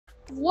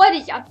What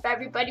is up,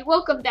 everybody?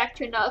 Welcome back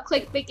to another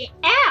Clickbait game.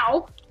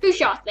 Ow! Who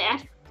shot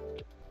that?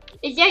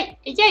 Is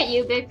that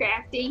you, Big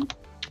Crafting?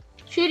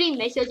 Shooting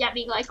missiles at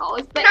me like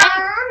always. But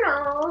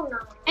no.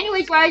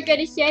 Anyways, what I was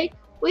gonna say,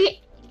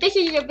 this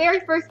is the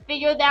very first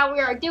video that we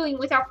are doing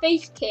with our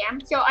face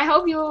cam. So I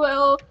hope you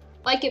will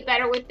like it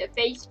better with the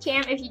face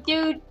cam. If you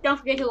do, don't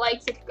forget to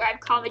like, subscribe,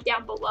 comment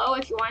down below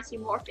if you want to see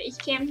more face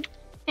cam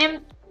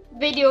and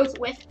videos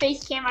with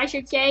face cam, I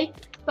should say.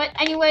 But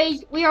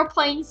anyways, we are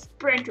playing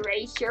Sprint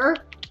Racer.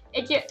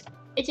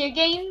 It's a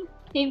game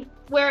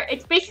where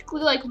it's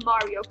basically like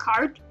Mario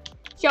Kart.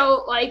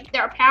 So like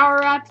there are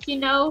power-ups, you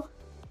know.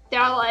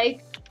 There are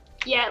like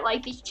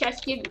these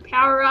chests give you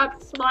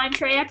power-ups, slime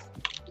traps.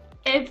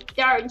 If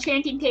there are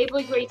enchanting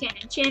tables where you can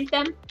enchant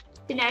them,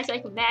 then there's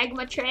like a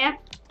magma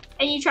trap.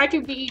 And you try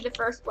to be the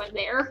first one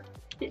there.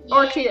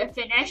 Or to the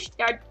finish.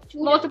 There are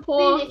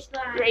multiple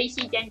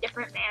races and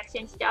different maps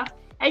and stuff.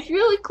 It's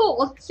really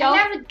cool. So I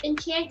have an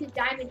enchanted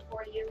diamond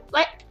for you.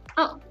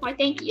 Oh, why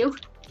thank you.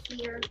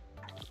 Here.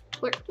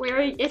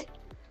 Where is it?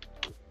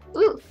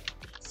 Ooh,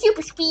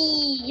 super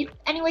speed.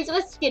 Anyways,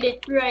 let's get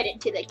it right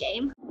into the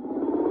game.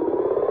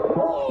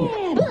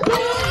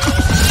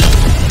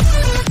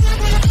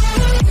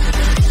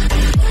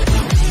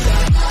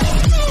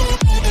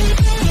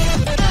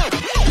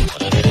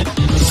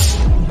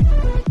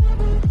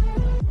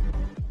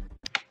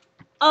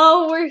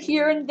 Oh, we're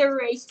here in the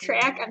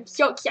racetrack. I'm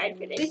so excited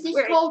for this. This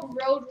is called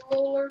Road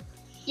Roller.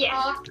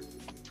 Yeah.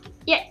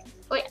 Yeah.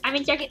 Wait, I'm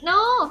in second.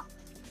 No!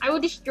 I will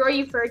destroy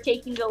you for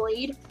taking the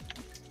lead.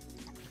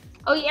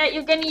 Oh yeah,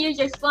 you're gonna use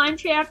your slime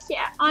traps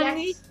on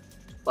me?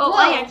 Well,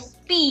 I have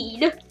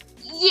speed.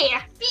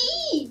 Yeah.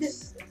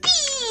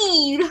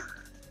 Speed!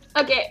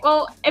 Okay,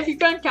 well, if you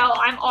can't tell,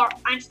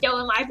 I'm still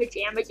in my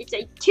pajamas. It's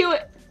like 2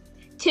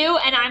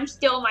 and I'm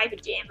still in my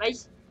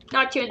pajamas.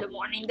 Not 2 in the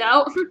morning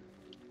though.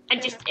 I'm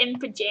just in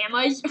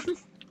pajamas.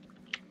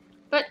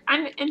 But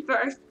I'm in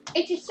first.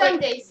 It's a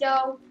Sunday,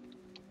 so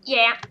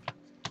yeah.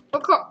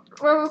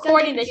 We're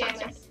recording this on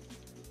Sunday.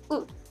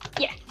 Ooh,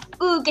 yeah.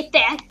 Ooh, get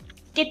that.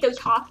 Get those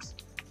hops.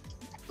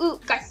 Ooh,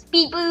 got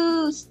speed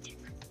boost.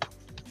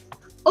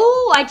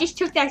 Oh, I just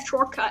took that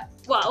shortcut.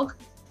 Whoa.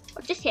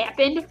 What just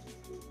happened?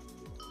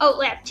 Oh,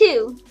 lap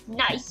 2.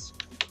 Nice.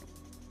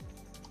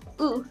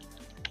 Ooh.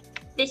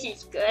 This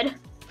is good.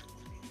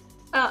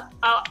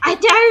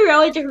 Did I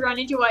really just run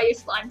into all your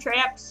slime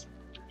traps?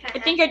 I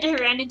think I just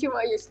ran into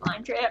all your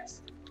slime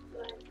traps.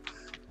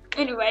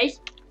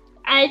 Anyways,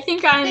 I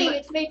think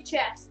it's made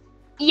chest.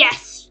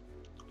 Yes,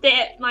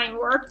 that mine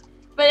worked.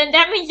 But then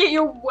that means that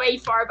you're way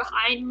far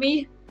behind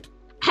me.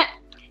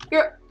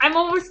 I'm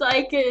almost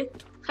like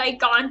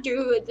gone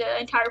through the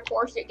entire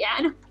course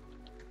again.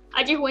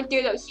 I just went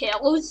through those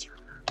hills.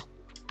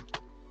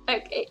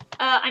 Okay,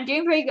 I'm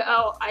doing pretty good.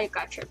 Oh, I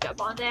got tripped up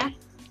on that.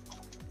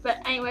 But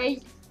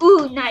anyways,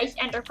 ooh, nice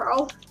ender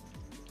pearl.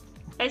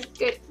 That's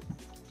good.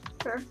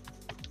 Sure.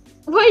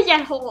 What is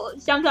that hole?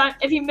 Sometimes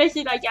if you miss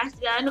it, I guess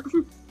then.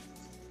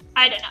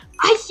 I don't know.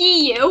 I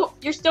see you.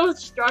 You're still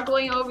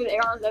struggling over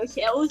there on those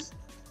hills.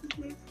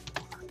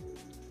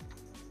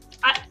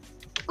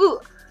 Ooh.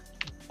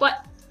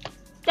 What?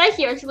 Did I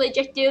seriously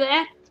just do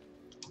that?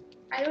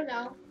 I don't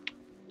know.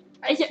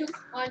 I took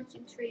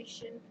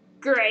concentration.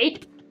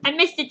 Great. I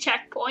missed the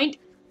checkpoint.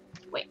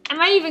 Wait, am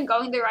I even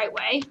going the right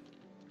way?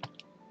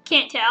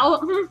 Can't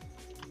tell.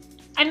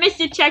 I missed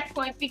the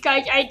checkpoint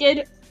because I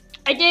did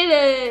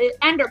a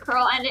ender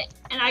pearl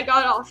and I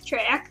got off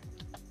track.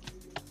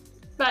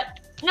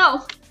 But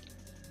no,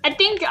 I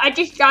think I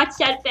just got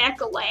set back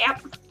a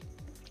lap.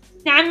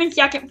 Now I'm in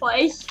second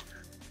place.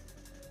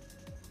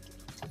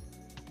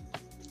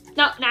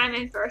 No, now I'm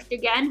in first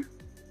again.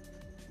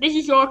 This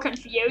is all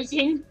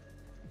confusing.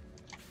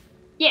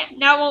 Yeah,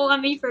 now it won't let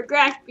me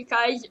progress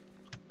because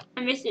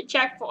I missed the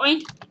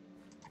checkpoint.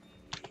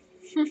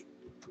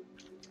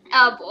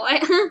 Oh boy.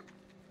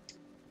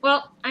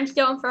 Well, I'm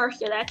still in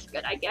first, so that's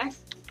good, I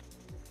guess.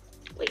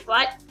 Wait,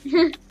 what?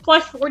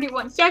 Plus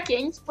 41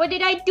 seconds? What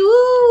did I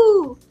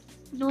do?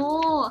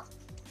 No.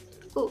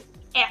 Ooh,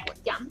 apple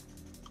gum.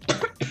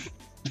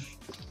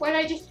 When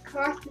I just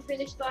crossed the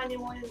finish line in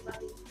one of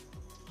them.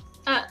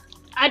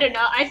 I don't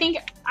know. I think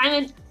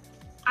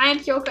I'm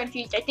so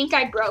confused. I think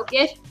I broke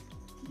it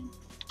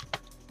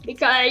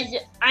because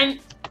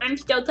I'm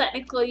still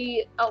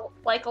technically a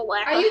lap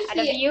ahead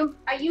of you.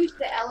 I used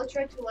the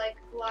elytra to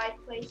glide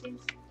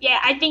places. Yeah,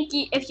 I think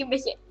if you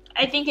miss it,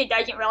 I think it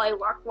doesn't really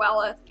work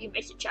well if you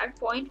miss a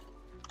checkpoint.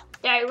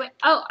 There I went.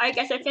 Oh, I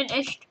guess I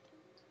finished.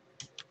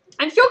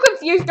 I'm so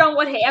confused on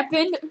what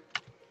happened.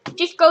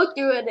 Just go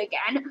through it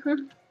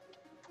again.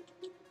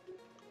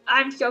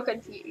 I'm so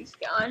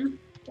confused on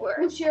where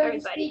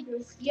everybody.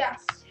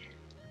 Yes.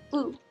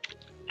 Ooh,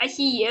 I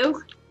see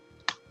you.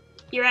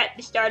 You're at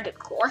the start of the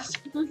course.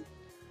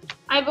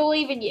 I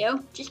believe in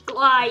you. Just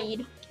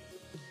glide.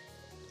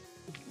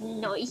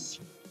 Nice.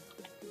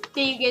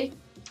 Do you get?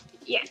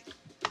 Yeah.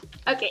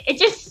 Okay, it's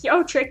just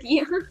so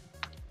tricky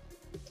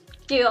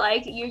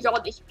to use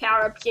all these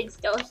power-ups and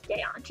still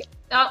stay on track.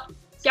 Oh,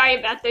 sorry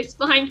about those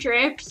slime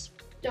trips.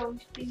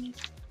 Don't be.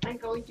 I'm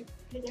going to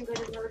Because I'm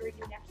gonna murder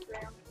you next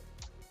round.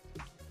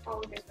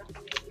 Oh, there's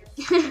nothing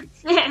in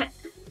here.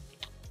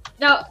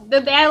 No,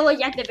 the battle is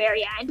at the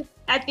very end.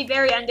 At the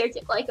very end, there's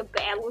like a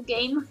battle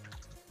game,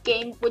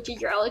 which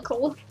is really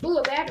cool. Ooh,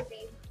 a battle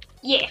game.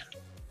 Yeah,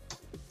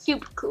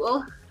 super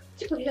cool.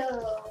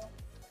 No.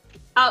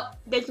 Oh,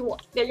 there's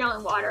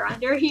only water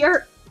under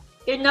here.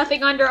 There's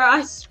nothing under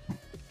us.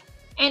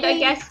 And I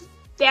guess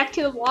back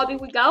to the lobby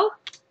we go.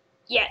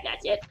 Yeah,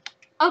 that's it.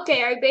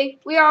 Okay, everybody,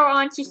 we are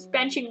on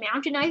Suspension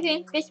Mountain, I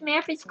think this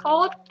map is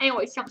called.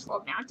 Anyway, some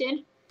sort of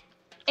mountain.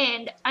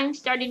 And I'm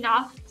starting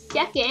off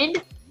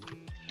second.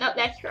 No,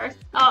 that's first.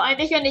 Oh, and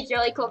this one is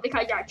really cool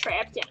because there are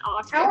traps and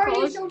obstacles. How are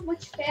you so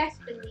much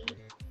faster than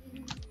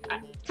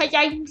me? Because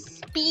I'm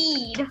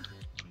speed.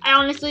 I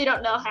honestly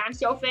don't know how I'm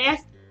so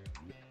fast.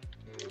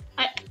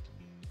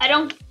 I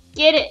don't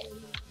get it.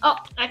 Oh,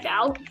 I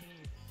fell.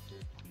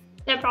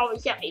 That probably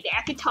set me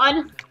back a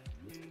ton.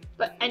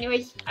 But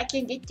anyways, I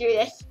can get through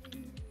this.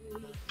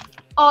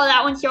 Oh,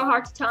 that one's so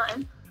hard to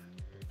time.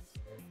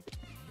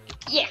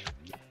 Yeah.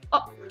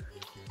 Oh.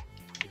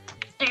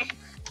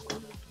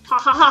 Ha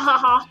ha ha ha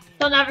ha.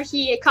 He'll never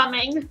see it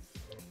coming.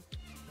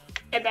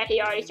 I bet he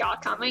already saw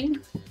it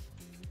coming.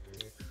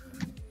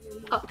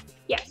 Oh,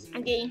 yes,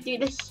 I'm getting through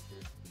this.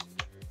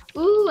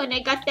 Ooh, and I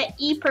got the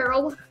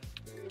E-Pearl.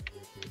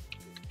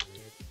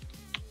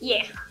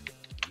 Yeah.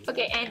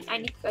 Okay, and I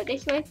need to go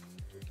this way.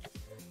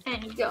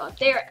 And go up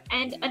there,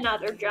 and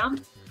another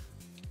jump.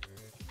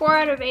 4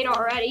 out of 8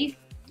 already.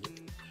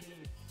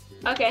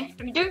 Okay,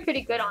 I'm doing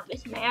pretty good on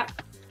this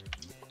map.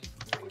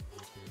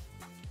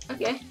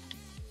 Okay.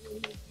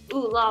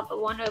 Ooh, lava,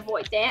 want to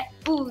avoid that.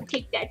 Ooh,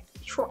 take that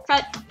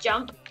shortcut,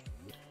 jump.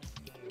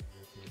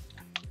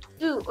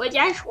 Ooh, was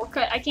that a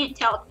shortcut? I can't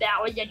tell if that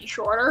was any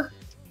shorter.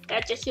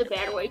 That's just a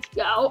bad way to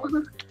go.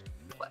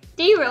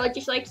 Do you really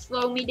just like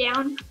slow me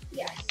down?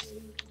 Yes.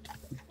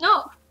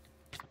 No.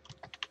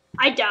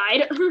 I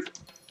died.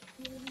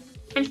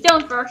 I'm still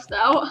in first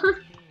though.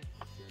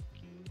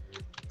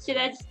 So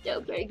that's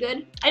still very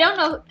good. I don't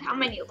know how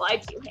many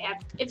lives you have,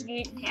 if you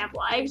even have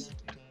lives.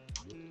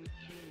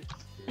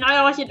 And I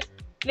also,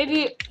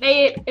 maybe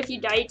if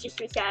you die, just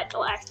reset the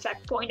last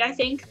checkpoint, I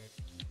think.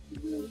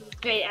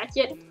 Maybe that's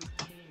it.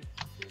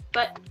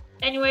 But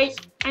anyways,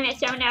 I'm at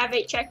 7 out of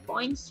 8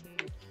 checkpoints.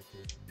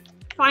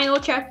 Final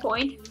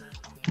checkpoint.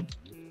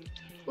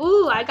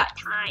 Ooh, I got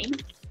time.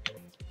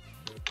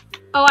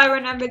 Oh, I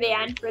remember the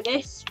end for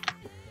this.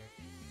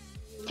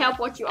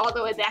 Teleport you all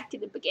the way back to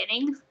the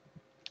beginning.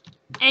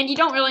 And you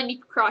don't really need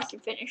to cross the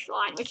finish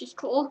line, which is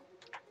cool.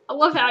 I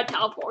love how it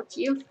teleports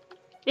you.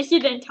 This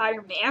is the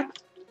entire map.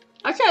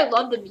 Actually, I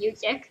love the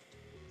music.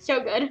 So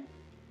good.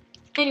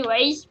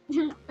 Anyways,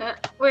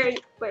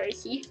 where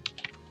is he?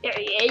 There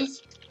he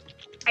is.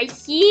 I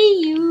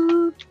see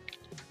you.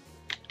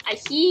 I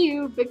see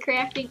you, but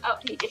crafting. Oh,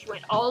 he just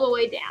went all the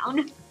way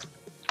down.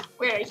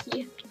 Where is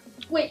he?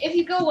 Wait, if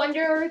you go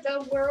under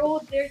the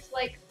world, there's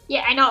like...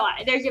 Yeah, I know.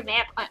 There's a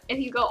map. If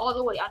you go all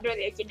the way under,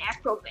 there's an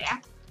actual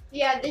map.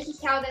 Yeah, this is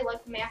how they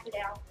like map it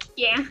out.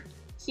 Yeah.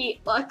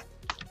 See, look.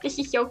 This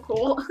is so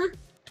cool.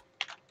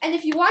 And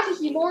if you want to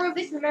see more of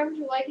this, remember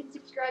to like and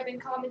subscribe and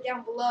comment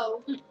down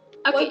below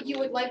what you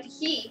would like to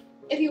see.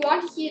 If you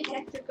want to see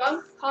Detective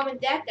Gunk,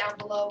 comment that down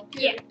below.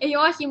 Yeah, if you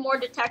want to see more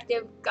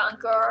Detective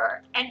Gunk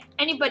or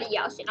anybody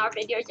else in our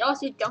videos,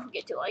 also don't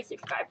forget to like,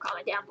 subscribe,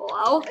 comment down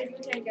below. And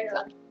we can get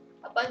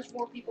a bunch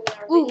more people in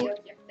our videos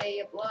if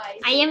they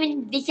oblige. I am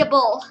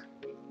invisible.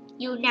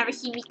 You never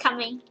see me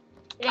coming.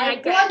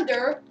 I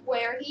wonder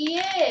where he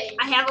is.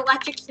 I have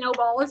electric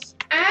snowballs.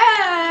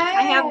 Ah!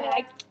 I have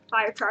mag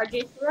fire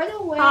charges. Run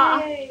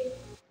away.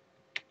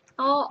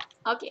 Oh,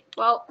 okay.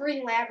 Well,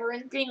 Green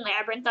Labyrinth,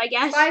 I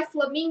guess. by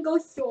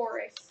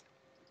Flamingosaurus.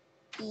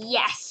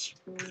 Yes,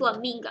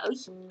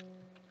 flamingos.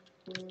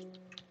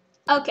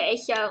 Okay,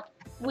 so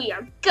we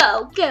are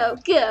go, go,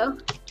 go.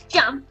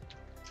 Jump,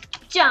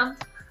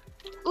 jump.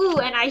 Ooh,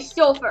 and I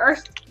stole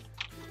first.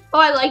 Oh,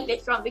 I like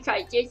this one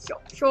because it's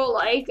so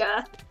like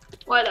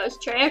one of those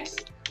tracks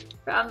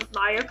from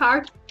Mario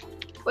Kart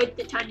with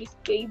the tiny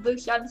speed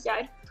boost on the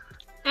side.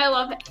 I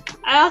love it.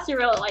 I also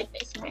really like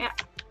this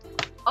map.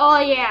 Oh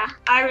yeah,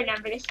 I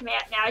remember this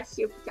map now. It's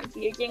super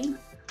confusing.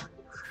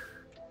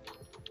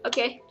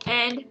 Okay,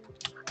 and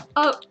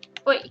oh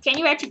wait, can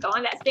you actually go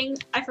on that thing?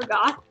 I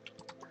forgot.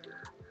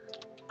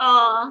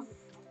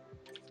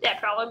 That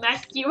probably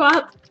messed you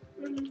up.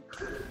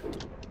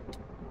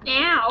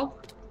 Ow.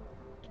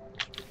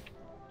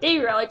 Did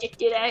you really just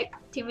do that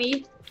to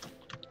me?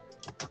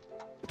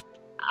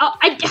 Oh,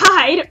 I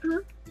died.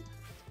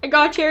 I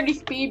got a charity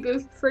speed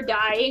boost for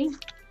dying.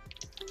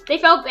 They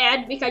felt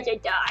bad because I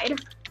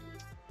died.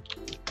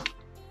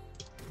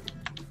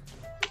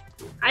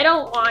 I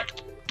don't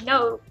want,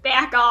 no,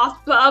 back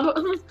off, bub.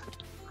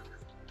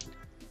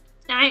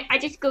 I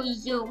just go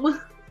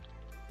zoom.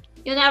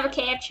 You'll never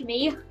catch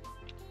me,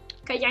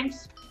 because I'm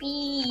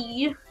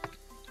speed.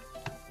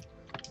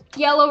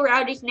 Yellow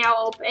route is now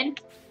open.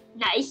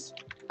 Nice.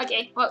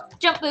 Okay, well,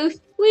 jump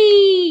boost.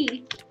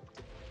 Whee!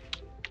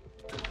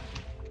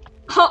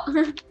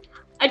 Oh,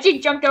 I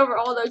just jumped over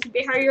all those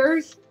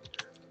barriers.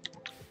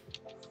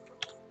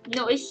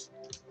 Nice.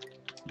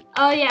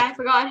 Oh yeah, I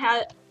forgot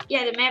how.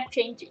 Yeah, the map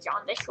changes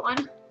on this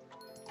one.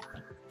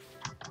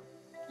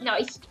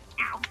 Nice.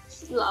 Ow.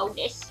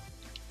 Slowness.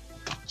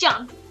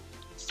 Jump.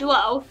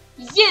 Slow.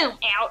 Zoom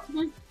out.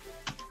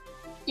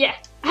 Yeah.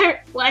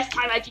 Last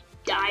time I just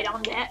died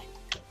on that.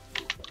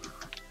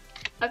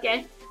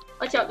 Okay.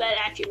 Let's hope that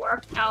actually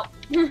worked. No.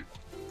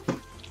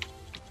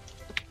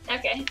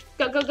 Okay.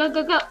 Go, go, go,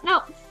 go, go.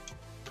 No.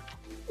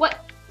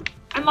 What?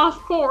 I'm off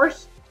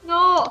course.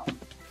 No.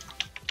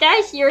 That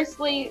is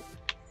seriously.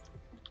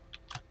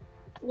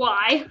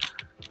 Why?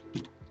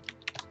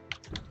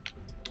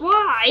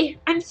 Why?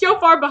 I'm so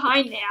far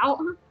behind now.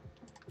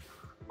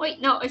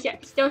 Wait, no,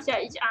 it still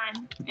says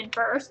I'm in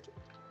first.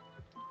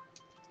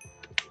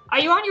 Are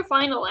you on your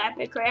final lap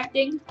at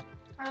crafting?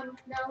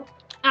 No.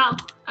 Oh,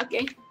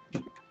 okay.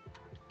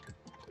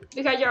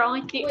 Because you're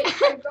only.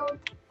 Wait, I'm going.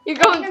 You're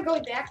going. I think I'm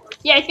going backwards.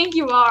 Yeah, I think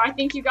you are. I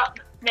think you got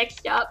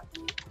mixed up.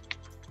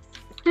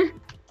 Wait,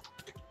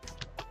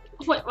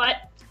 what?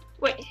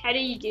 Wait, how do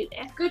you do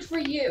that? Good for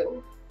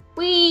you.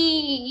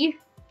 Whee!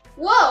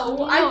 Whoa,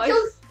 No, I'm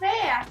so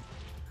fast.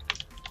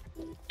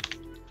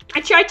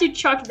 I tried to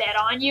chuck that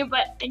on you,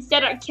 but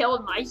instead I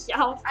killed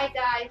myself. I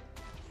died.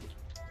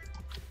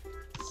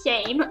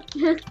 Same.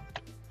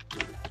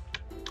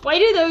 Why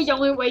do those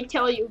only wait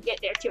till you get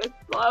there to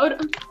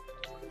explode?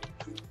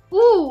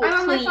 Ooh,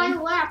 I'm on my clean.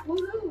 final lap.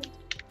 Woohoo!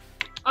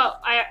 Oh,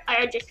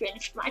 I just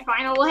finished my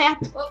final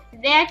lap. Oh.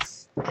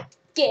 That's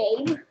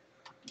game.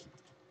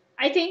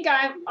 I think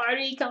I've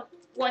already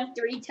won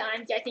 3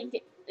 times. I think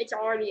it's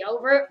already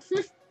over.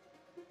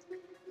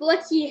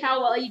 Let's see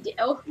how well you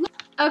do.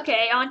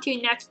 Okay, on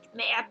to next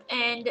map,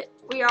 and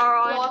we are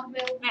on Log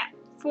mill. map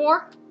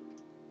 4.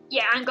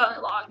 Yeah, I'm going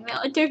log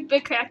mill. It took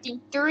Big Crafting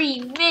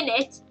 3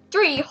 minutes.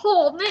 3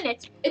 whole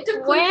minutes. It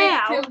took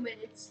Wow. Clickbait 2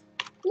 minutes.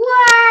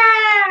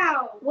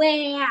 Wow!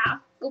 Wow.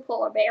 Go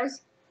polar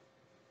bears.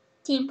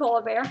 Team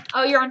polar bear.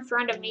 Oh, you're in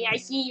front of me. I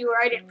see you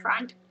right in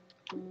front.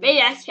 Maybe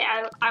that's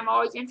how I'm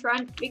always in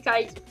front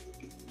because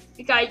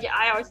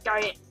I always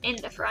start it in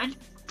the front.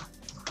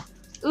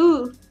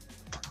 Ooh.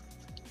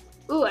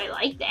 Ooh, I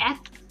like that.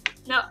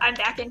 No, I'm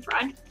back in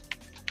front.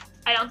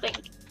 I don't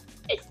think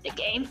it's the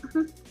game.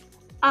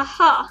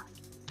 Aha.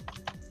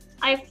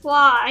 I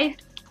fly.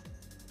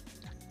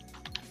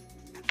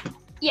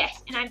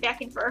 Yes, and I'm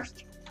back in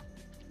first.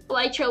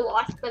 Elytra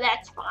lost, but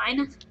that's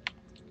fine.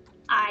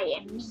 I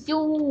am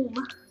Zoom.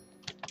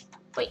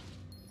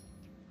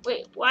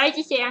 Wait, why did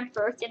you say I'm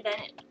first and then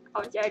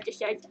it just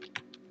says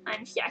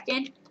I'm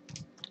second?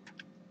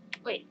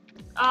 Wait,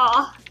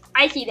 oh,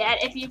 I see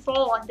that. If you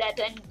fall on that,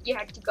 then you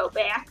have to go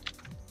back.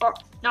 Or,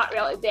 not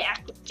really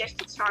back, just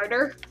it's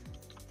harder.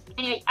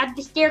 Anyway, up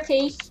the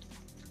staircase,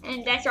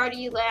 and that's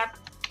already lap.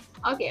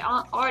 Okay,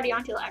 already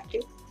onto lap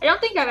 2. I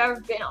don't think I've ever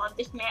been on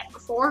this map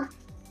before.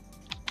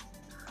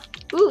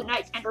 Ooh,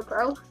 nice Ender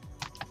Pearl.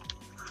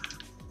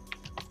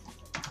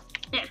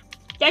 Yeah,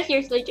 that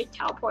seriously just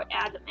teleport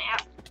out of the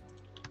map.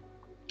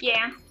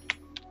 Yeah,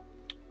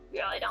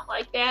 really don't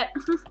like that.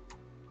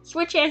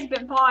 Switch has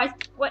been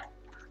paused. What?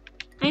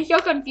 I'm so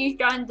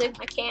confused on the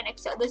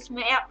mechanics of this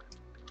map.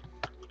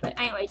 But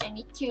anyways, I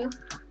need to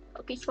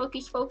focus,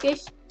 focus,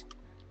 focus.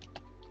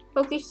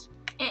 Focus,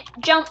 and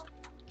jump.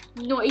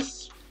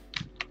 Nice.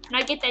 And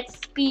I get that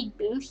speed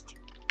boost.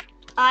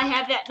 I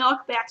have that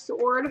knockback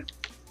sword.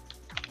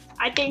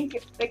 I think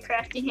the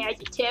crafting has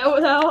it too,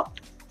 though.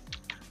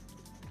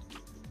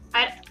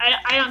 I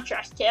don't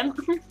trust him.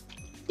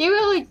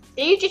 Do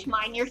you just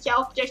mine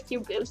yourself just to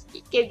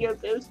give you a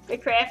boost for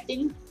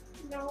crafting?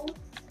 No.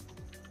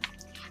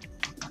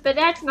 But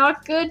that's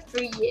not good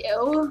for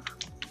you.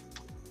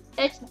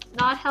 That's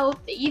not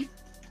healthy.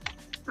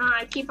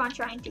 I keep on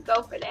trying to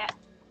go for that.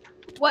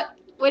 What?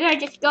 Where did I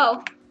just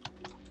go?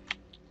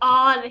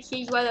 Ah, this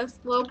is where those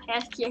slow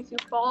paths make you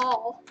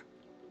fall.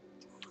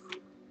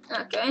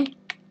 Okay.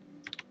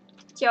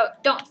 So,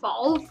 don't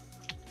fall.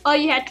 Oh,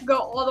 you had to go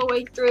all the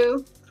way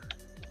through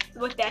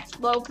with that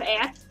slow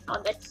path.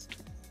 Oh, that's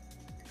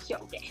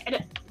so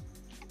bad.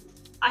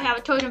 I have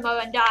a totem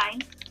of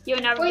undying.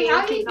 You'll never be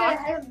able to get knock.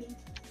 ahead of me?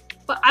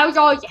 But I was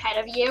always ahead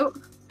of you.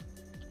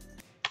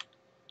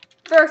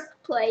 First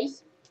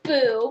place.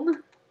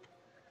 Boom.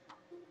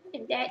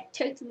 And that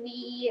took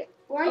me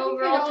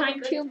overall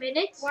time 2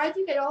 minutes. Why did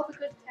you get all the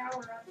good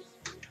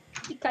power-ups?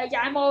 Because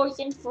I'm always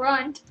in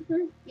front.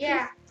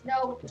 Yeah,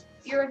 no,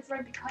 you're in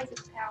front because of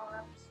the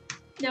power-ups.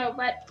 No,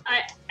 but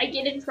I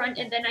get in front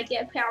and then I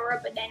get a power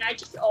up and then I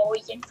just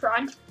always in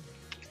front.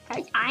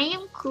 Because I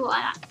am cool.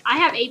 I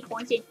have 8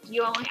 points and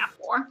you only have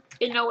 4.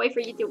 There's no way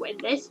for you to win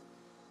this.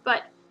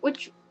 But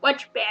which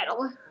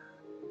battle?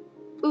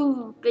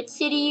 Ooh, Bit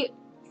City.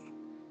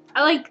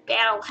 I like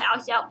Battle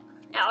House. That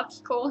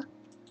looks cool.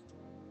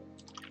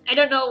 I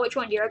don't know which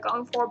one you're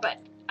going for, but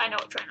I know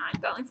which one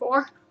I'm going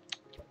for.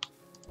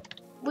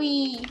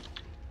 Wait,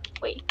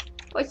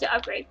 what's the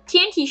upgrade?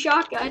 TNT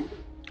shotgun.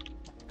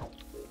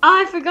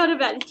 Oh, I forgot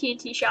about the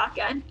TNT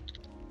shotgun.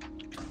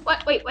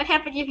 Wait, what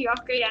happens if you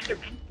upgrade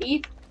Enderman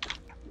Thief?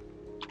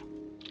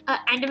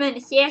 Enderman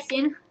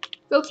Assassin.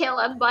 Go kill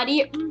him,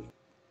 buddy.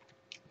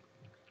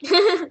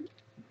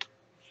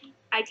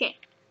 I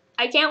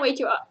can't wait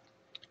to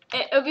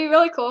it would be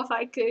really cool if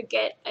I could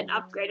get an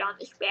upgrade on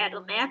this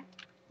battle map.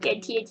 Get a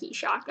TNT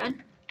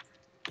shotgun.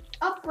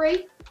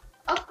 Upgrade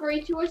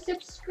to a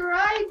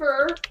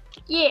subscriber.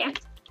 Yeah.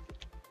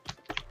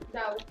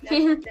 No,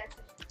 that's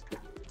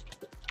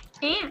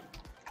Yeah.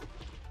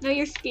 No,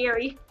 you're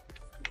scary.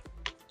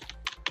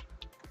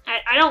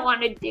 I don't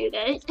want to do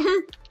this.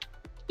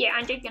 Yeah,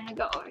 I'm just gonna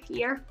go over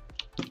here.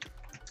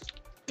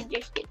 And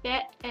just get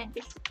that and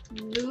just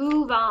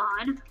move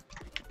on.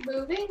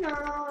 Moving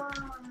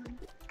on.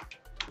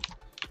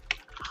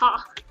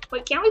 Ha.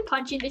 Wait, can't we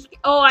punch in this?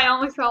 Oh, I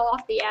almost fell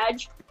off the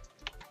edge.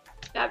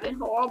 That'd been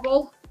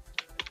horrible.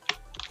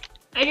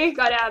 I just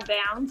got out of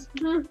bounds.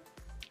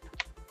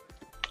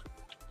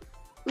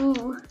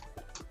 Ooh.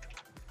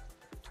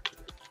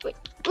 Wait.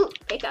 Ooh,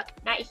 pick up.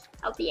 Nice.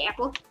 Healthy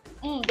apple.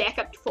 Back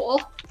up to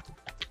full.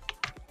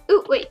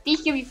 Ooh, wait.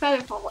 These give you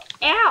feather fall.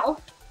 Ow.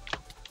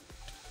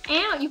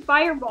 Ow, you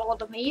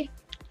fireballed me.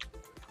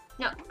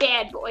 No,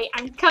 bad boy.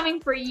 I'm coming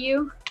for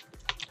you.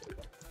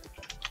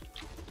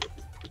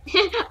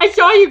 I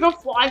saw you go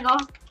flying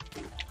off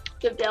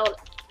the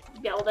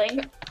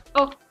building.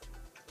 Oh,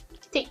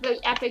 take the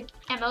epic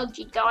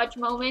MLG dodge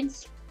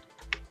moments.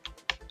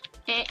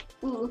 And,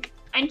 ooh,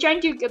 I'm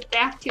trying to get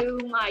back to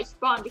my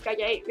spawn because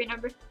I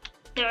remember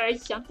there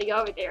is something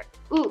over there.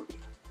 Ooh,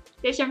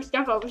 there's some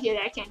stuff over here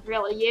that I can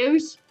really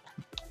use.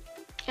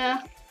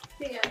 I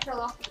think I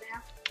fell off the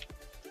map.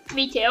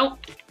 Me too.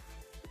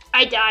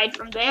 I died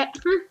from that.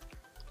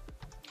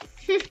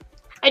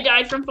 I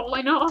died from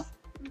falling off.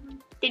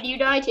 Did you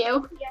die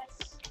too?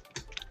 Yes.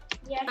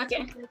 Yes.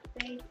 Okay.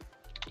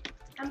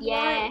 I'm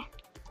Yeah. blind.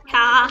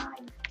 Ha.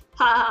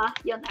 Ha.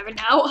 You'll never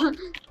know.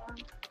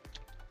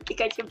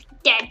 Because you're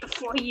dead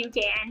before you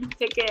can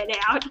figure it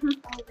out. Oh,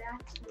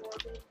 that's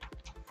morbid.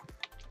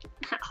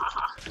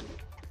 Ha.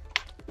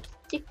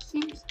 6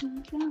 inch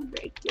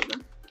break.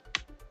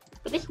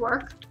 Will this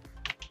work?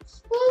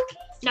 Spooky.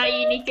 No,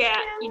 you need to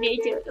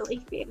at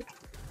least be able to.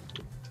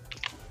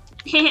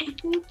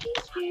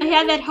 I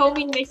have that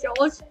homing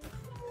missiles.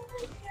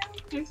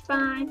 It's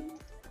fine.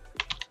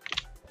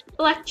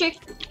 Electric.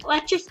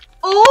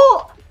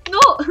 Oh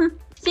no!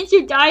 Since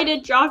you died,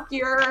 it dropped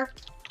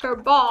her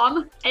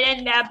bomb, and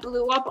then that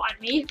blew up on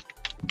me.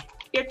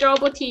 Your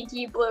throwable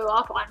TNT blew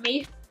up on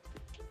me.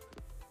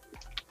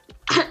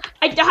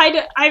 I died.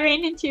 I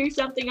ran into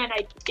something, and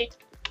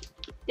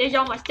there's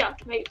almost stuck.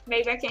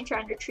 Maybe I can try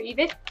and retrieve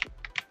it.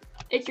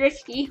 It's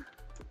risky.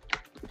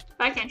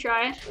 But I can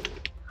try it.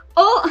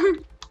 Oh!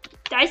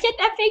 Did I set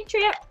that fake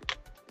trap?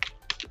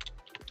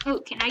 Oh,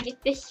 can I get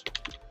this?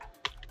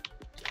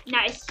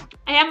 Nice.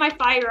 I have my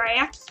fire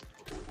axe.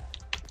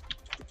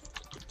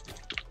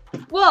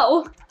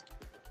 Whoa!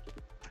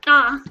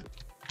 I'm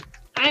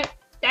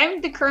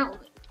the current.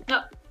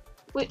 No,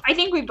 I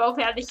think we both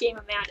have the same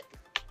amount of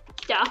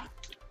stuff.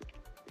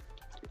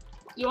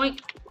 Yoink!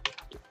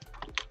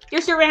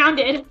 You're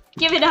surrounded.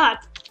 Give it up.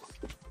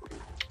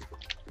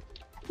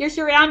 You're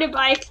surrounded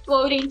by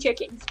exploding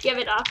chickens. Give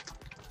it up.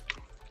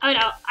 Oh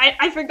no,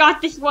 I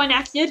forgot this one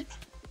exit.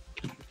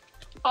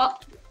 Oh,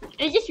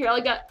 it just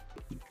really got.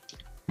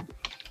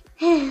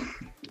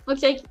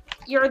 Looks like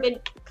you're the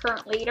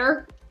current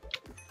leader.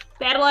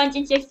 Battle ends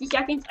in 60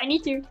 seconds. I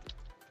need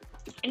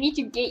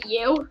to get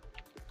you.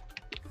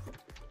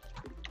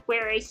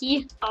 Where is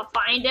he? I'll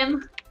find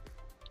him.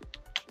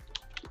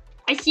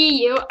 I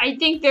see you. I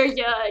think there's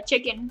a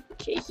chicken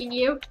chasing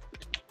you.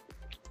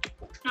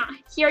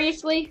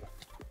 Seriously?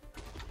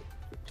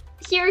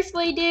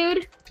 Seriously,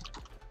 dude?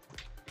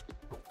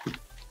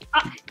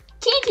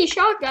 TNT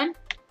shotgun.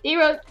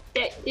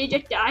 They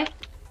just died.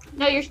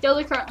 No, you're still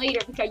the current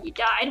leader because you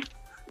died.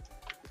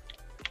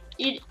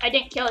 I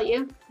didn't kill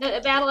you. No,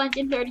 the battle ends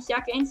in 30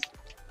 seconds.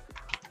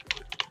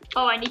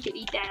 Oh, I need to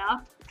eat that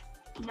up.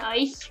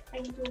 Nice. I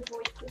need to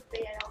avoid this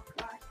at all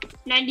costs.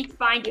 And I need to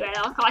find you at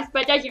all costs,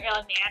 but it doesn't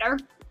really matter.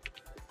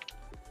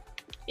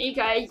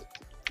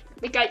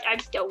 Because I'm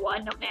still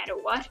won no matter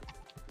what.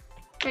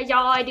 Because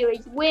all I do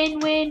is win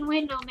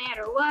no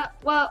matter what.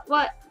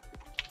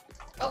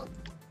 Oh.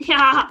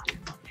 Yeah.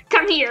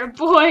 Come here,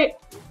 boy.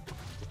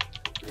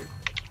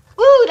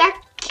 Ooh,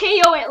 that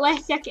KO at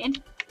last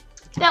second.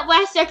 That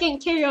last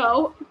second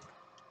KO.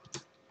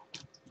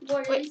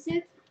 What is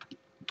it?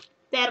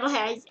 Battle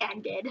has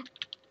ended.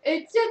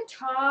 It's a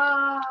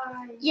tie.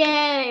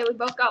 Yay, we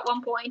both got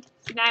 1 point.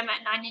 So now I'm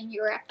at 9 and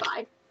you're at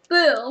 5.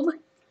 Boom.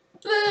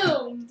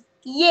 Boom.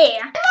 Yeah.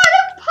 I'm on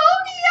a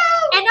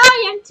podium. And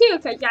I am too,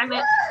 because I'm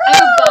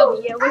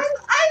above you. I'm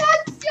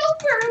on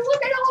silver.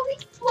 Look at all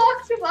these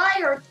blocks of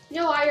iron. You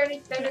know, iron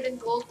is better than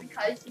gold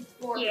because it's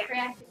more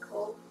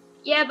practical.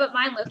 Yeah, but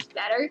mine looks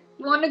better.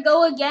 You want to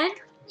go again?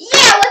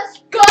 Yeah,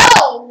 let's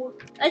go.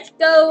 Let's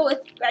go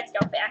with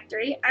Redstone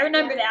Factory. I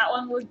remember that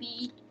one would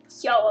be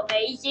so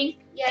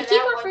amazing. Yeah, I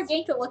keep on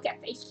forgetting to look at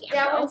Facecam.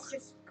 That one's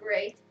just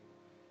great.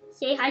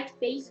 Say hi to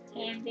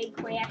Facecam, big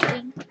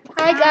crafting.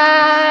 Hi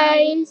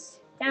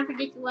guys. Don't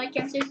forget to like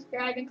and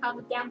subscribe and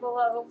comment down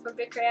below for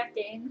big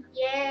crafting.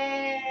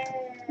 Yeah.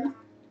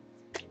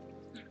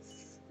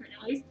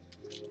 Nice.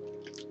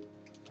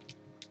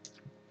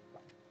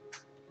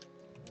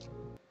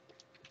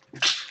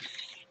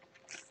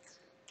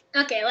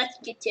 Okay, let's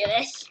get to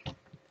this.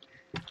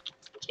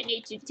 I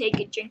need to take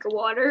a drink of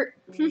water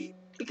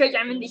because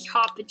I'm in these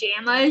hot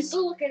pajamas.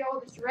 Oh, look at all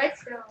this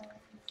redstone.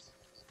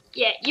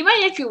 Yeah, you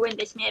might actually win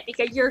this map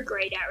because you're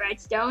great at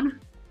redstone.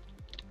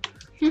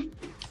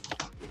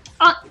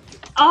 Oh,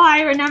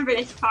 I remember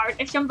this part.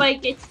 If somebody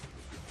gets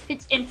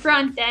in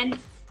front, then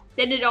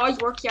it always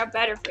works out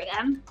better for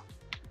them.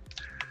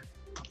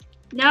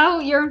 No,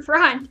 you're in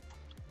front.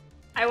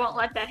 I won't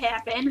let that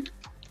happen.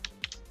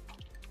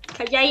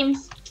 Because I am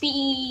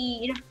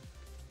speed.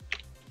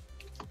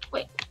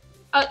 Wait.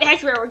 Oh,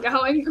 that's where we're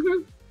going.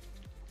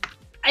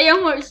 I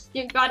almost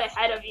got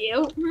ahead of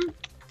you.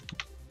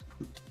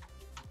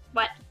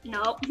 But,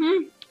 no.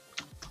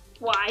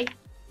 Why?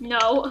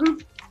 No.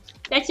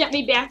 That sent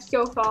me back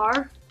so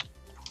far.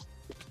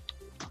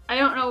 I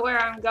don't know where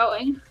I'm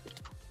going.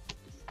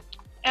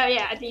 Oh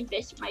yeah, I think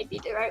this might be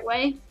the right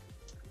way.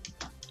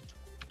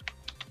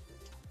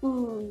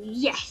 Ooh,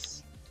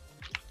 yes.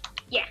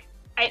 Yeah,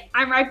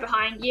 I'm right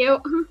behind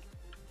you.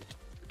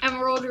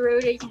 Emerald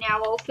route is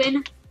now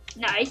open.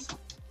 Nice.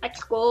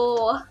 Let's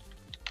go.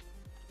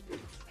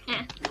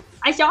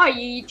 I saw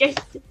you. You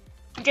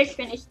just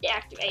finished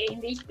activating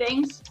these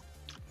things.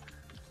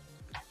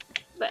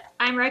 But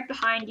I'm right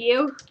behind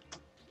you.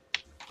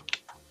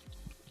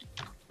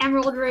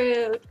 Emerald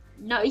route.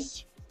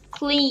 Nice.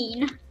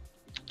 Clean.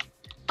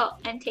 Oh,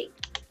 and take.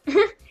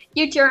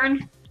 Your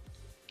turn.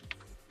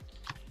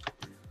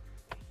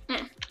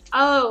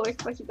 Oh, we're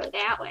supposed to go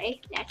that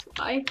way. That's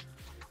why.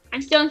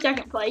 I'm still in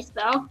second place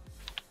though.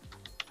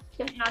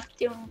 So not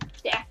doing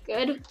that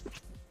good.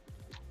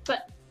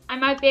 But I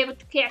might be able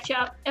to catch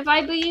up if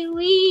I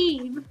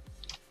believe.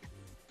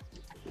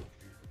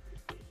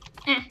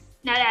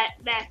 Now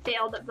that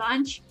failed a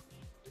bunch.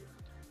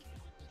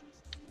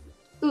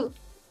 Ooh.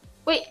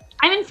 Wait,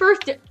 I'm in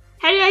first.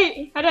 How did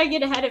I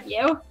get ahead of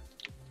you?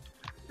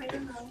 I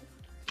don't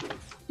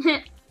know.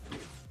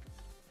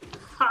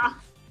 Ha.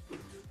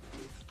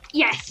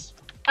 Yes.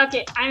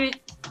 Okay, I'm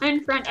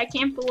in front. I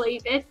can't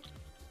believe it.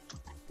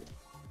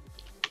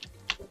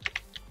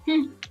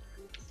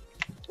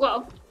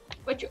 Whoa.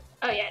 Which?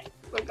 Oh yeah,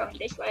 we're going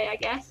this way, I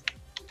guess.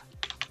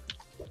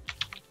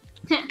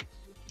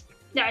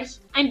 Nice.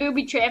 I'm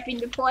booby trapping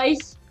the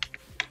place.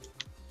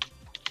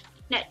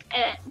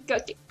 Go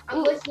to.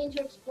 I'm listening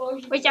to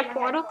explosions. Wait, that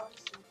portal?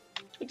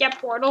 Wait, that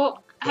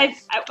portal?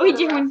 Yes, we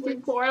just went through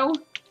portal.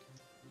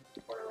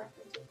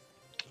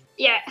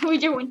 Yeah, we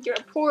just went through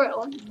a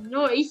portal.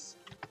 Nice.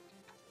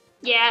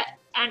 Yeah,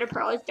 ender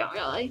pearls don't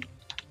really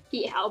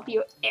help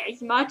you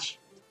as much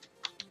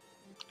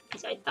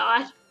as I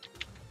thought.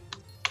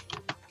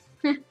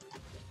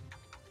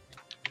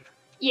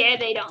 Yeah,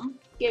 they don't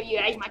give you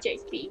as much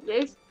XP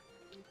boost.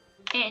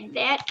 And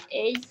that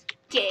is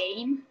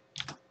game.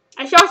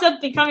 I saw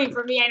something coming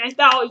for me and I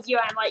thought it was you.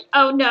 I'm like,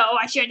 oh no,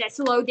 I shouldn't have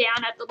slowed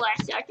down at the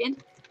last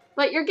second.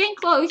 But you're getting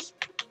close.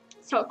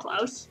 So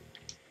close.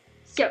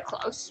 So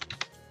close.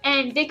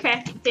 And Big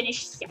Craft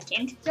finished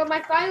second. So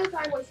my final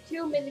time was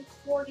 2 minutes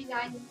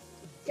 49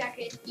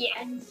 seconds. Yeah.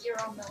 And 0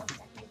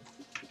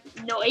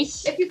 milliseconds.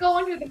 Nice. If you go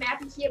under the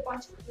map, you see a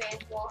bunch of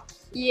command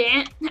blocks.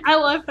 Yeah, I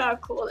love how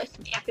cool this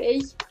map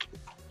is.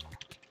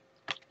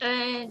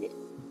 And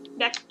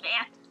next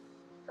map.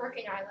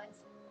 Hurricane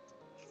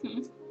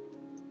Islands.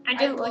 I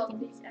do love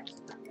these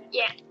extra maps.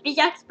 Yeah, these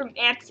extra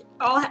maps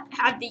all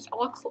have these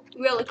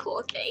really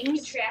cool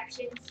things.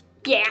 Attractions.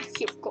 Yeah,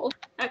 super cool.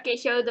 Okay,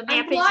 so the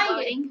map is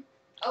loading.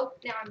 Oh,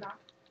 now I'm not.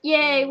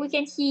 Yay, we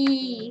can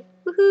see.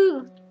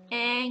 Woohoo!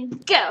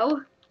 And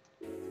go.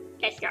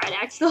 Let's start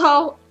that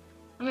slow.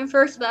 I'm in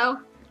first though.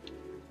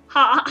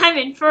 Ha, I'm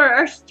in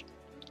first.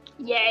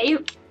 Yay.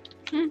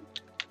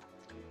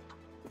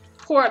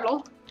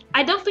 Portal.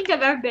 I don't think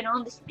I've ever been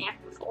on this map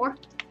before.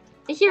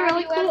 This is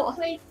really cool. Have you ever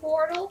played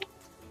Portal?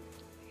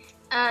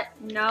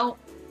 No.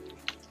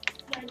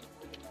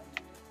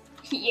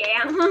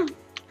 Yeah.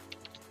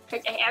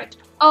 Cause I have.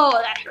 Oh,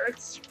 that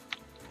hurts.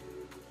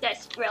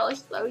 That really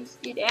slows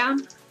you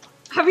down.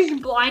 I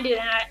was blinded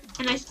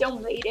and I still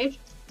made it.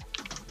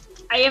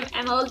 I am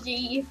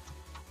MLG.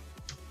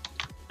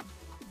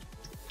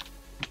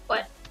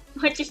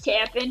 What just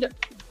happened?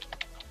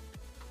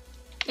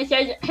 It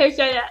says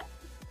that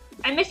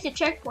I missed a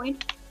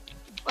checkpoint.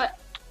 What?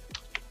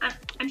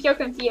 I'm so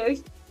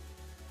confused.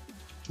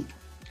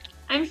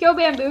 I'm so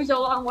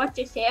bamboozled on what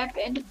just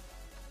happened.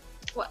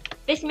 What?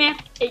 This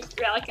map is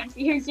really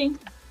confusing.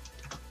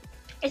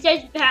 It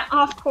says that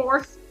off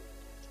course.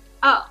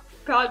 Oh,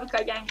 probably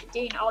because I'm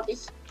doing all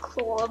these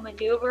cool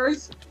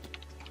maneuvers.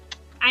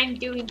 I'm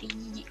doing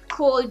the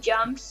cool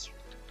jumps.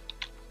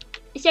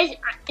 It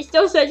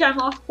still says I'm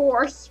off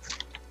course.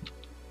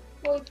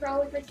 Well, you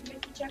probably missed a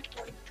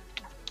checkpoint.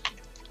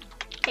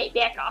 Hey,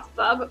 back off,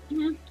 bub.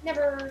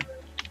 Never.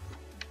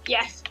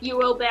 Yes, you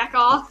will back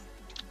off.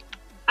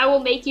 I will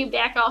make you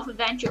back off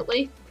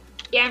eventually.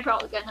 Yeah, I'm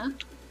probably gonna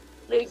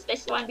lose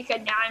this one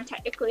because now I'm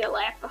technically a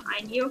lap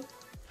behind you.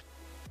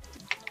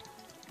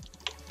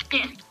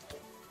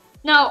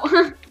 No.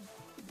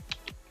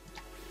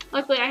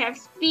 Luckily I have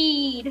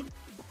speed.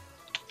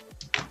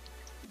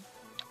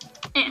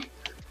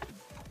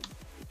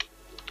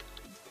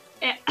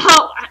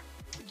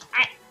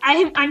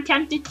 I'm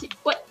tempted to,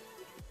 what?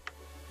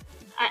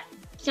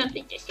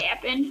 Something just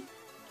happened.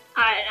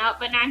 I don't know,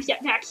 but now I'm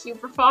set back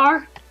super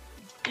far.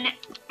 And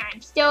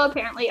I'm still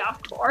apparently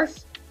off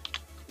course.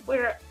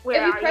 Where if you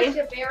are press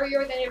you? the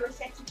barrier, then it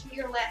resets you to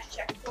your last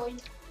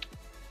checkpoint.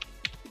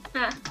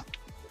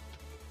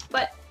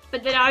 But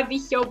then I'd be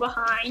so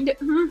behind.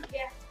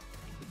 Yeah.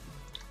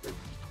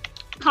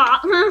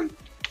 Ha.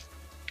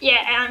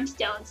 Yeah, and I'm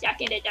still in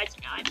second. It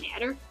doesn't really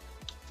matter.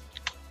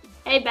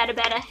 Hey, better.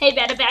 Hey,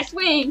 better,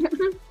 swing.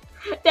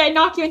 Did I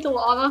knock you into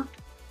lava?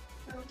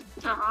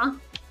 Oh.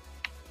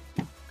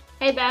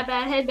 Hey,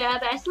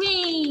 better,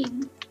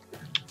 swing.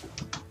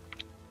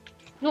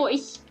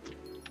 Nice.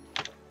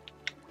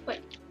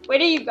 Wait, where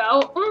did you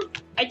go?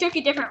 I took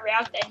a different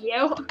route than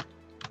you.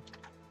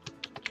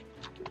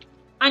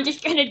 I'm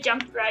just gonna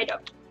jump right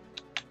up.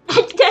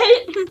 I did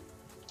it.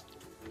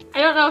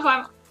 I don't know if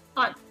I'm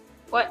on.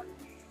 What?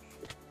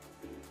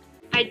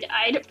 I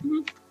died.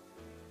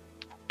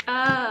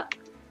 Oh,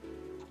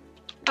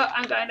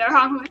 I'm going the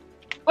wrong way.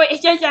 Wait,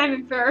 it says I'm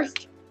in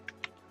first.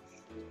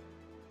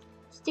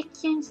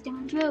 Sticks and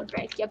stones will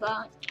break your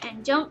bones.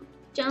 And jump.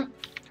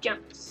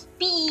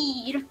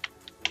 Speed.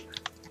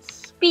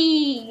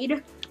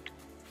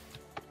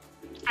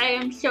 I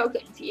am so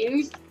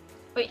confused.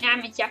 Wait, now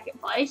I'm in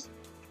second place.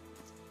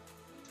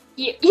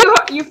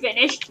 You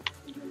finished.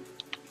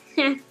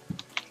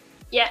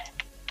 Yeah.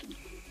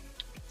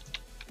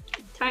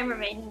 Time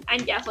remaining.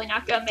 I'm definitely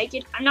not gonna make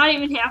it. I'm not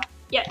even half.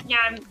 Yeah, now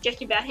I'm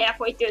just about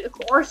halfway through the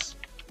course.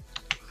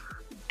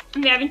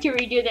 I'm having to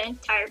redo the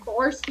entire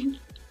course.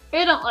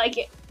 I don't like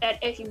it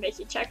that if you miss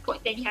a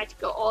checkpoint, then you have to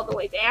go all the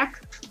way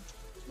back.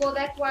 Well,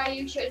 that's why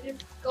you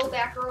should go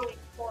back early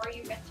before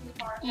you get too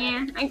far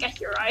ahead. Yeah, I guess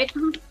you're right.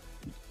 You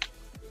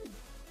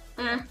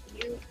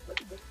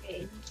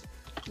clickbait.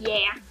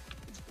 Yeah.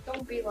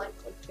 Don't be like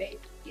clickbait.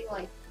 Be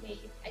like me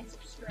and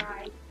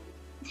subscribe.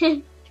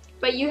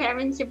 But you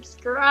haven't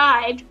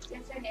subscribed.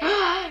 Yes, I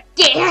have.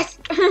 Yes!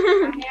 I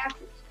have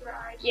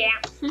subscribed.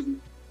 Yeah.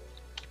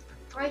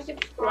 I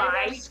subscribe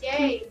every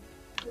day,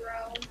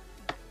 bro.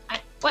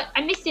 What?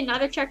 I missed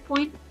another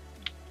checkpoint?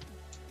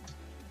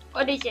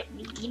 What does it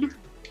mean?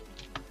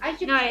 I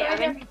subscribe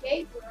every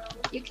day, bro.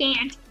 You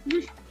can't.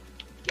 Yes,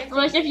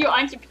 Unless if you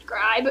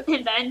unsubscribe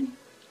and then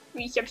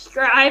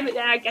resubscribe,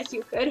 then I guess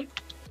you could.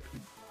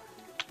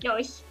 No,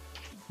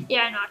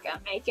 yeah, I'm not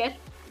gonna make it.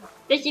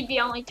 This is the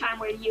only time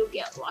where you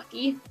get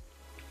lucky.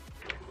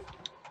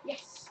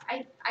 Yes,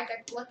 I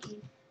got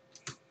lucky.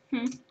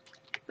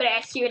 But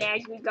as soon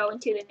as we go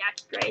into the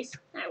next race,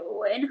 I will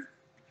win.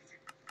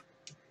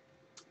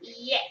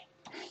 Yeah.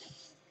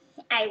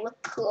 I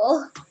look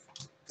cool.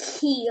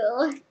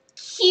 Cute.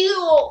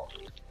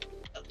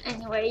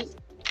 Anyways.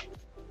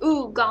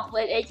 Ooh,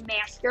 Gauntlet is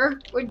master.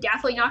 We're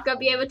definitely not gonna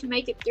be able to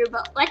make it through,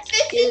 but let's do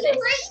this. This is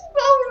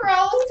Rainbow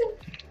Road.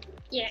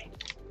 Yeah.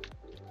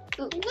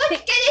 Ooh,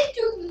 Let's get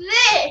into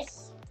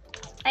this.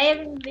 I have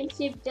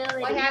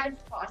invincibility. I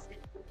haven't paused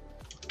it.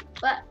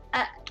 What?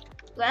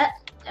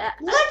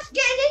 Let's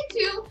get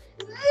into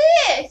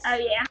this. Oh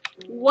yeah.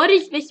 What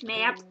is this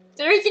map?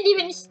 There isn't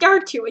even a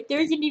start to it. There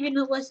isn't even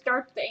a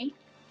start thing.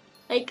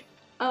 Like,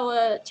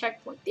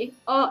 checkpoint thing.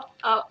 Oh,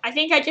 I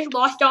think I just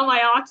lost all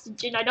my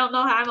oxygen. I don't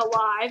know how I'm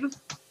alive.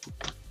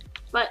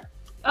 But,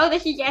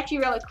 this is actually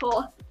really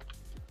cool.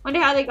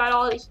 Wonder how they got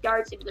all these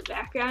stars in the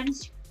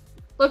backgrounds.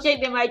 Looks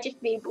like they might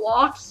just be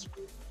blocks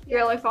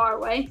really far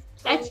away.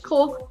 That's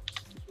cool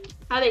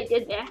how they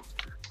did that.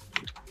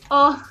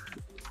 Oh,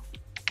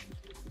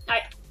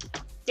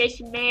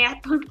 this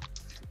map.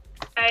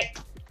 I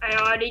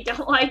already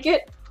don't like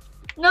it.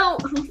 No.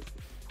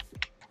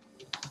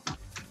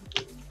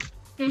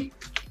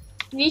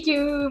 Need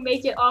to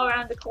make it all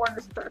around the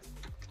corners first.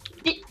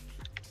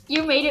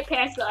 You made it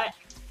past that.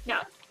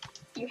 No,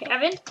 you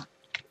haven't.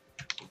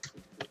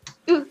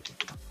 Ooh.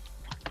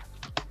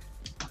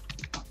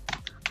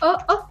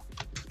 Oh.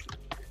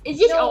 Is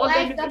this all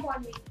lagged up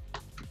on me.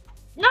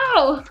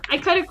 No, I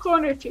cut a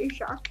corner too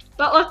sharp.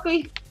 But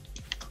luckily,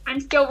 I'm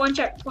still one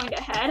checkpoint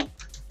ahead.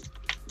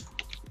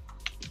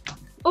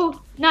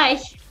 Oh,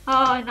 nice.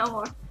 Oh, no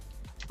more.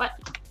 What?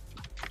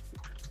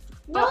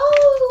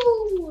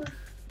 No!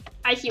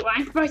 I see what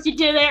I'm supposed to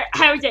do there.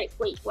 I was like,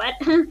 wait, what?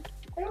 I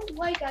don't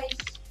like ice.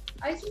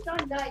 Ice is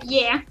not nice.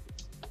 Yeah.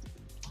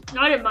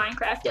 Not in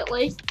Minecraft, at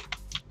least.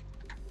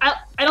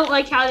 I don't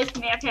like how this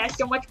map has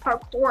so much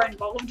parkour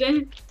involved in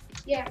it.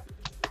 Yeah.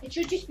 It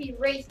should just be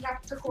race,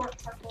 not parkour.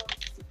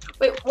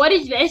 Wait, what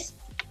is this?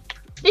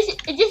 Is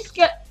this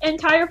the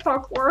entire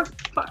parkour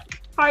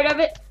part of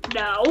it?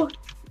 No.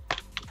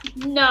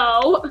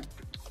 No.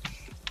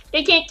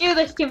 They can't do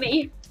this to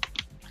me.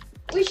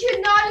 We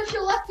should not have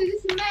selected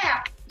this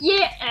map.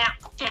 Yeah,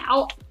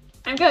 ow.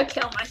 I'm gonna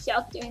kill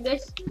myself doing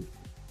this.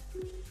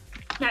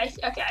 Nice,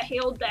 okay, I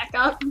healed back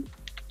up.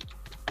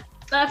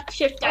 Left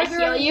shift, I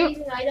heal you. Are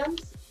there any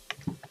items?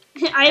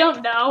 I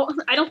don't know.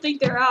 I don't think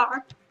there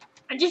are.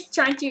 I'm just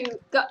trying to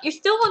go. You're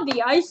still on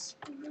the ice.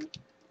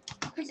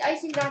 Because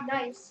ice is not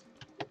nice,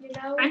 you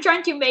know? I'm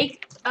trying to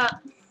make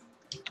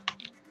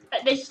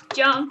this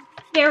jump.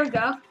 There we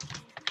go.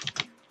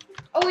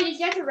 Oh wait, is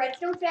that the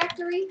redstone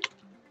factory?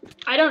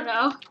 I don't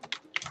know.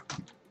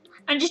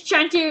 I'm just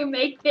trying to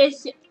make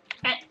this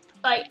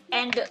light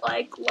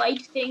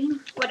thing,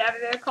 whatever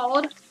they're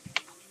called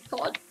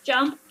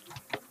jump.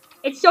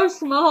 It's so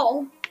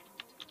small.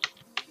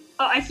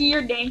 Oh, I see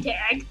your name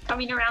tag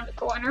coming around the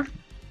corner.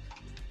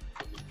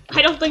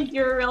 I don't think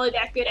you're really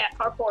that good at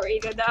parkour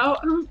either, though.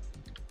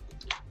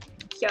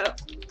 So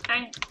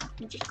I'm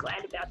just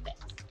glad about that.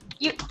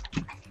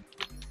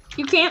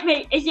 You can't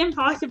make. It's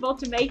impossible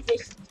to make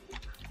this.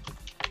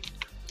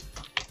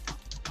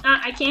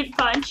 I can't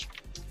punch.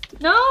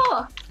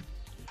 No.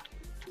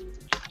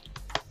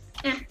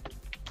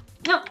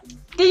 No.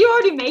 Did you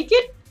already make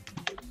it?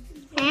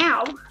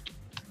 How?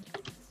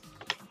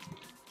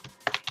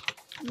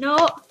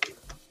 No.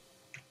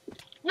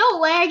 No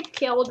lag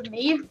killed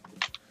me.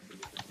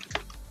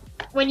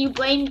 When you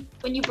blame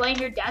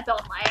your death on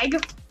lag.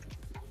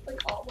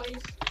 Like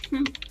always.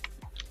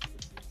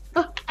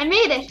 Oh, I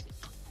made it.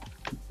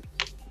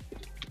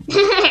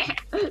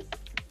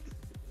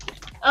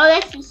 Oh,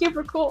 that's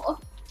super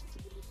cool.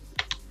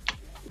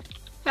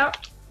 How?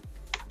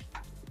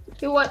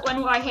 Who, what,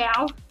 when, why,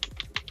 how?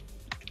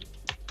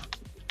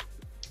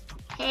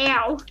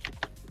 How?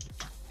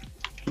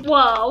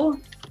 Whoa.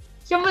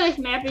 Some of this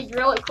map is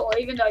really cool,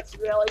 even though it's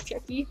really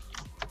tricky.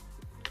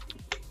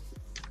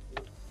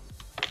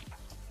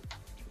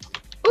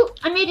 Ooh,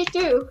 I made it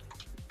too.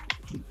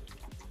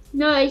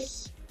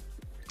 Nice.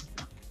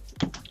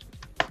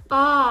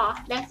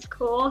 Ah, that's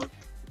cool.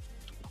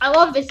 I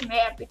love this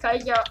map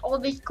because there are all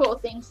these cool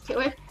things to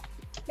it.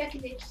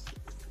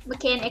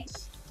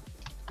 Mechanics.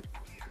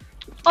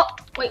 Oh,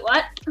 wait,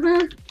 what?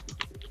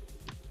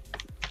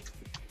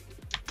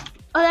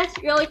 Oh, that's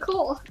really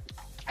cool.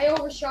 I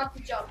overshot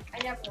the jump.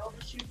 I never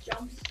overshoot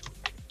jumps.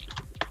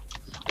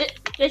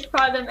 This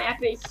part of the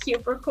map is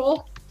super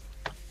cool.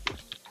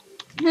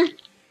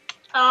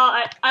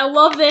 I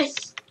love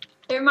this.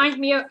 It reminds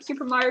me of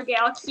Super Mario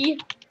Galaxy.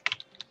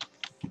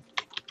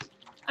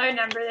 I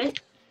remember this.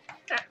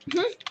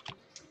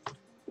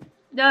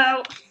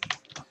 No.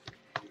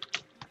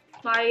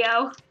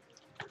 Mario.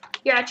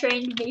 You gotta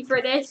train me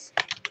for this.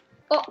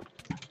 Oh,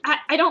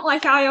 I don't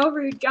like how I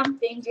over jump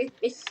things with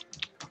this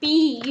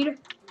speed.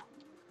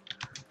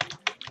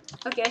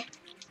 Okay.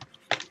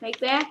 Like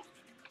that.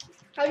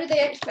 How do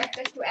they expect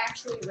us to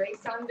actually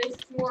race on this?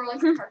 It's more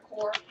like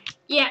parkour.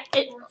 Yeah,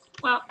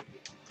 well,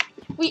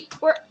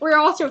 we're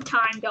also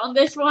timed on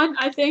this one,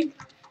 I think.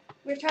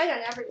 We're timed on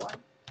everyone.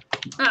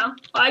 Oh,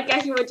 well, I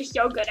guess we're just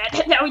so good at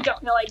it that we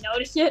don't really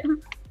notice it.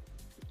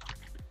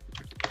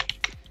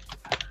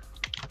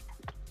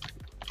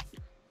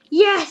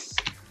 Yes!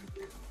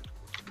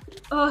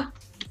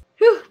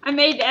 Whew, I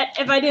made that.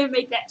 If I didn't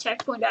make that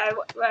checkpoint, I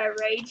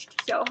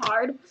raged so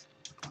hard.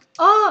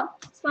 Oh,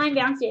 slime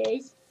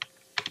bounces.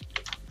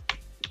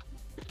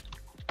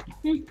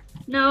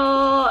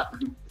 No.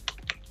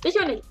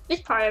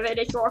 This part of it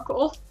is more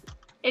cool.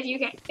 If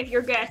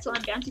you're good at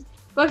slime bounces.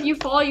 But if you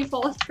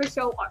fall for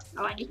so long.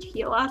 Oh, I need to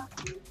heal up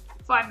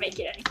before I make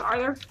it any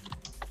farther.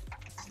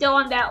 Still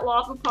on that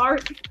lava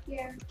part.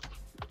 Yeah.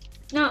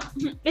 No,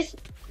 this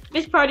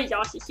part is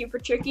also super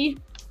tricky.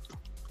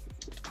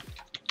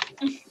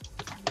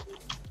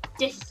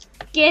 Just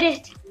get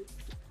it.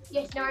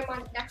 Yes, now I'm on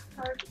the next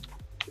part.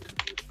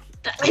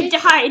 I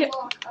died.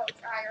 Oh,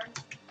 it's iron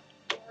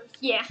doors.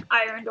 Yeah,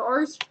 iron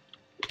doors.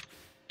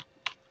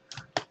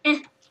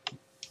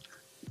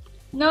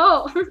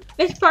 No,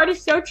 this part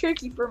is so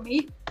tricky for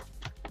me.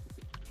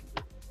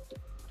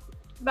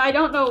 But I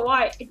don't know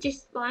why. It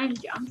just slime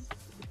jumps.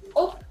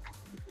 Oh,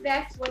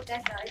 that's what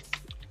that does.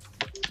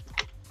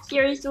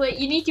 Seriously,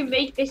 you need to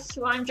make this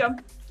slime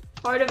jump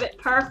part of it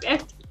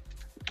perfect.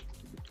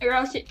 Or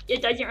else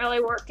it doesn't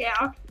really work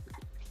out.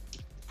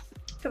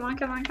 Come on,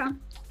 come on,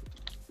 come.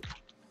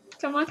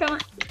 Come on, come on.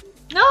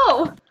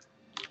 No!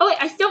 Oh wait,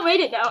 I still made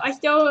it though. I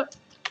still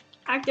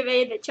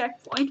activated the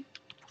checkpoint.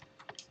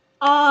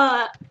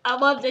 I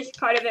love this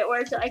part of it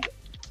where it's like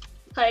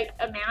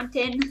a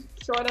mountain,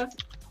 sort of.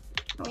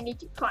 We need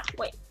to climb,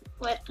 wait,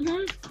 what?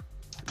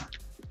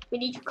 We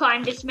need to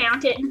climb this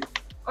mountain,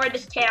 or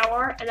this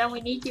tower, and then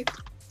we need to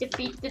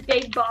defeat the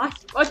big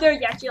boss. Or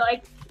there's actually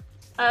like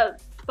a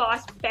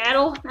boss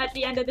battle at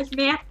the end of this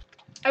map.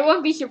 I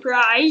wouldn't be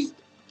surprised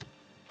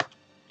if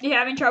you're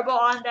having trouble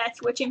on that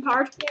switching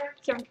part.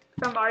 Yeah.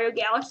 From Mario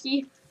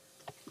Galaxy.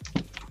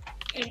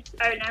 And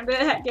I remember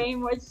that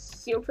game was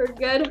super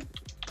good.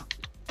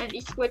 And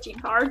these switching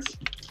parts.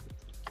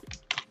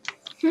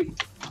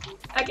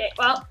 Okay,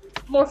 well,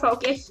 more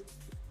focus.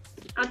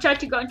 I'll try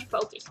to go into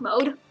focus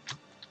mode.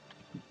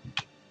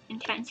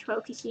 Intense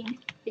focusing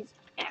is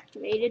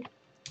activated.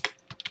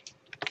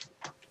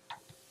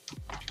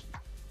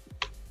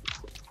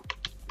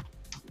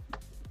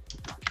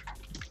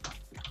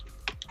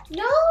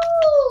 No!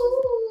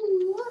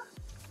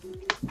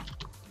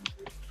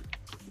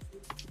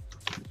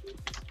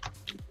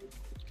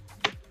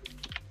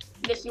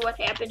 This is what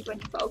happens when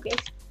you focus.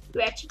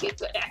 You actually get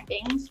good at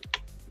things.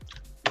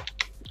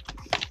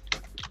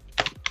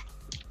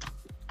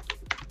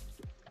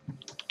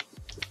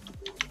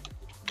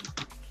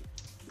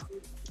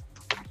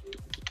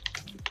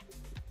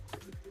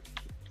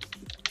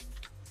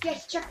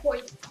 Yes,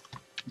 checkpoint.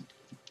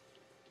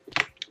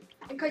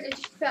 Because it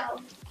just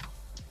fell.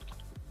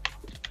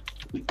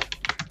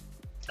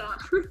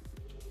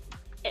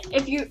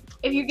 If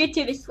you get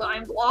to the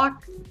slime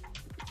block,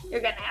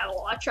 you're gonna have a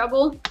lot of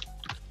trouble.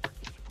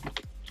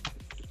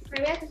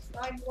 Maybe at the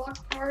slime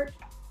block part.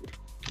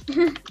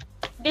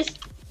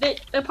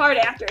 The part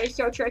after is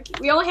so tricky.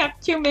 We only have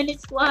 2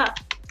 minutes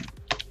left.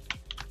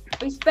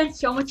 We spent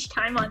so much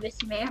time on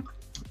this map.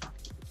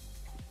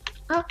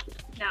 Oh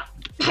no,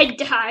 I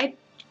died.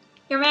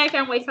 Your man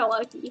can't wait for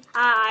Loki.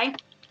 Hi.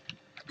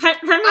 I'm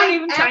not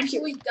even trying to. I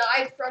actually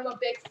died from a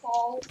big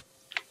fall.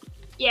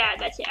 Yeah,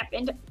 that's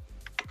happened.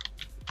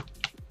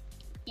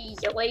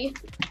 Easily.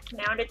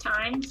 Amount of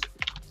times.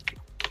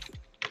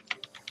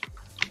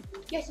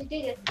 Yes, I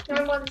did it. Now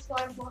I'm on the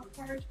slime block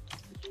part.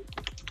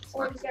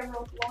 Or the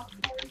emerald block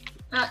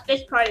part.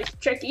 This part is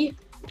tricky.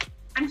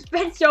 I've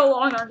spent so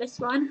long on this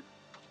one.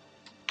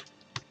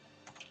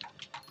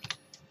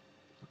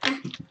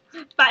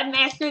 But I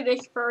mastered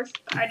this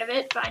first part of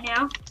it by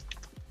now.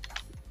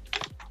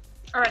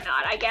 Or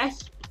not, I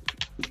guess.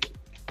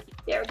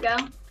 There we go.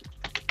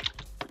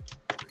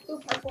 Ooh,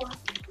 parkour.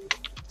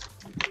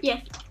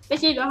 Yeah,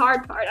 this is the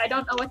hard part. I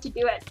don't know what to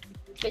do at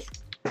this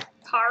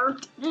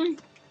part.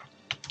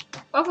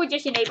 What if we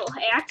just enable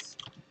hacks?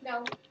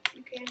 No,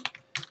 you can't.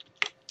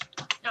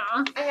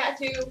 Aw. I had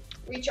to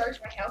recharge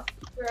my health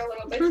for a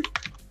little bit.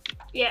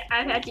 Yeah,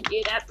 I've had to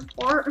do that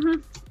before.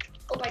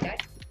 Oh my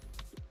god.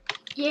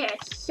 Yeah,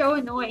 it's so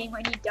annoying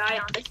when you die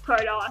on this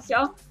part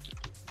also.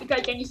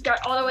 Because then you start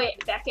all the way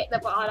back at the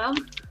bottom.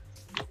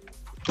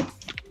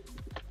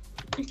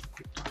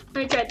 Let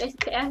me try this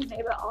path,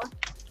 maybe I'll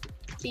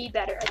be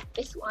better at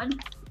this one.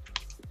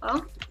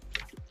 Oh.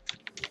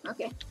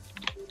 Okay.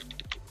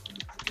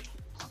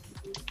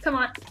 Come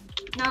on.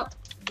 No.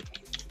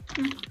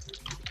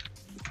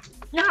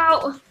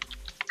 No!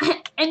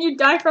 And you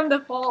die from the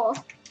fall.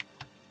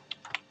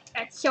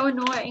 That's so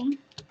annoying.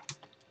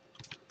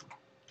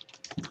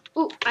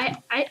 Ooh, I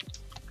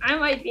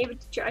might be able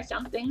to try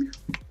something.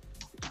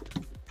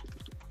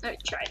 Let me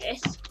try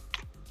this.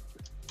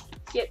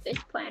 See if this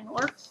plan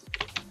works.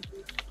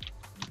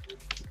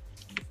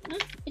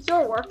 It's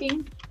all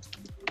working.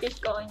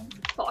 Just going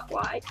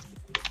clockwise.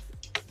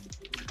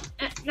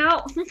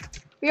 No!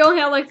 We only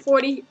have like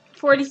 40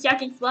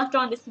 seconds left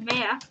on this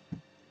map.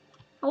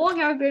 How long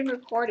have I been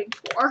recording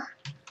for?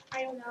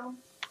 I don't know.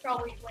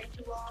 Probably way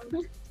too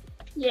long.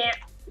 Yeah.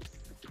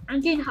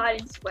 I'm getting hot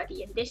and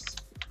sweaty in this.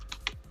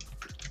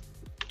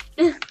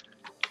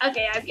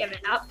 Okay, I've given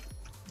up.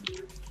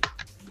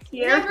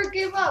 Here. Never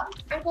give up.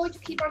 I'm going to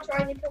keep on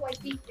trying until I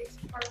beat this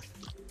part.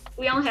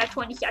 We only have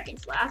 20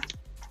 seconds left.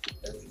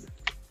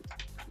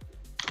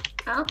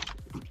 Oh.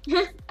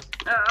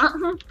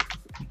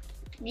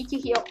 Need to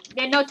heal.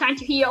 There's no time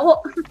to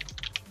heal.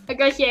 I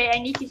gotta say I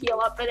need to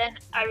heal up, but then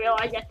I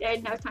realized that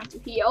there's no time to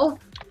heal.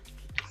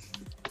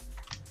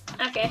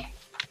 Okay.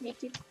 Need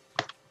to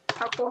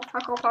parkour,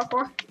 parkour,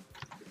 parkour.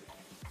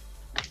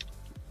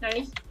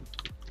 Nice.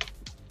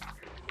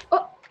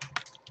 Oh!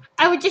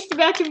 I was just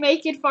about to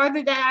make it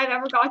farther than I've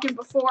ever gotten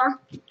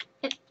before.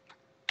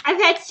 I've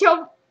had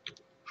so...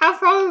 How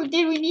far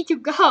did we need to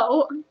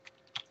go?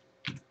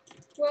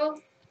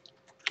 Well,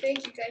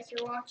 thank you guys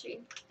for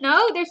watching.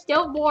 No, there's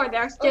still more.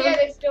 There's still... Oh yeah,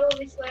 there's still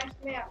this last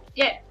map.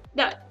 Yeah,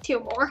 no, 2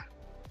 more.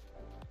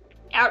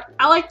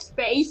 I like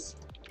space.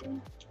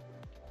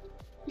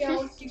 Yeah,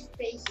 let's do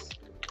space.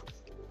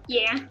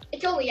 Yeah.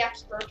 It's only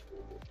expert.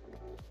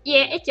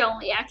 Yeah, it's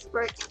only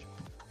expert.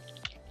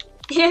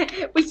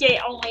 We say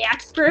only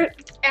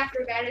expert.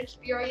 After that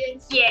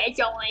experience. Yeah, it's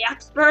only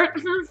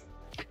expert.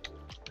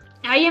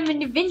 I am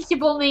an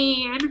invincible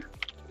man.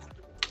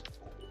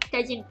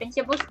 Does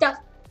invincible stuff.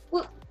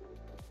 Ooh.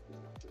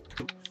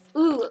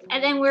 Ooh,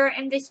 and then we're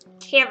in this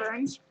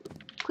caverns.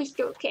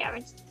 Crystal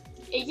caverns.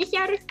 Is this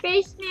outer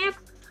space map?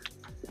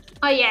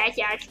 Oh yeah, it's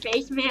outer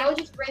space map. That was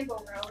just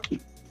Rainbow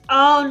Road.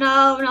 Oh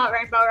no, not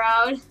Rainbow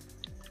Road.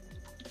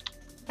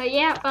 Oh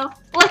yeah, well,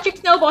 electric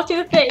snowball to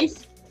the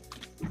face.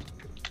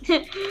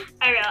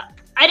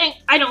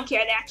 I don't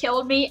care that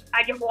killed me.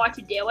 I just want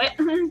to do it.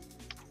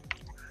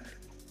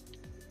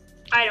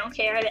 I don't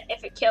care that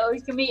if it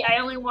kills me. I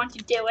only want to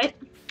do it.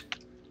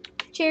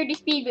 Charity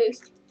speed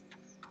boost.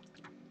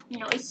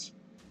 Nice.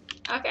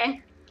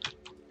 Okay.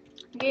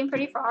 I'm getting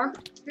pretty far.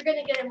 You're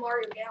gonna get a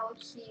Mario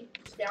Galaxy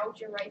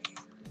nostalgia, right?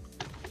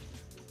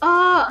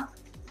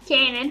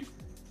 Cannon.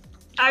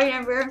 I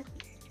remember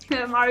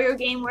a Mario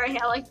game where I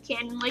had like a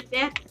cannon like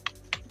that.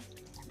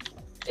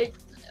 It's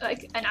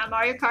like a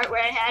Mario Kart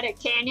where I had a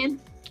cannon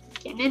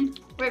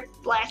where it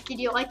blasted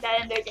you like that,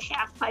 and there's a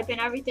half pipe and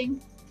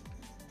everything.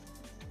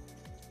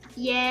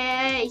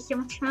 Yay, so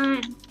much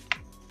fun.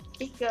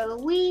 Just go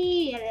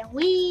wee,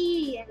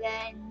 and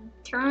then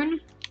turn.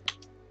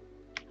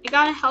 I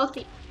got a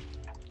healthy.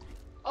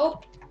 Oh,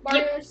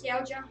 Mario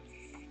nostalgia.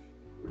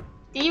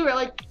 Do you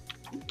really?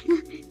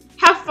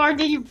 How far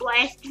did you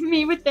blast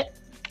me with the?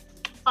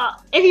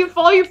 If you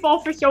fall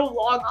for so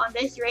long on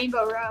this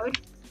Rainbow Road.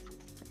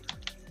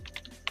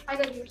 I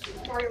gotta use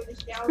Mario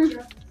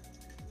nostalgia.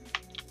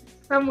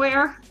 From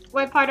where?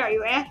 What part are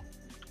you at?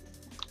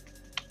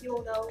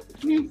 You'll know.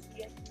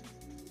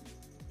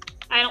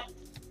 I don't.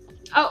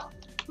 Oh,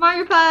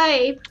 Mario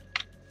Pipe.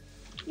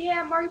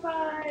 Yeah, Mario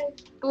Pipe.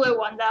 Blue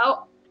one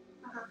though.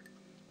 Uh-huh.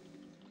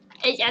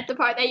 Is that the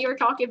part that you were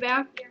talking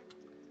about? Yeah.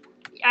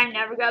 I'm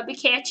never gonna be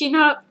catching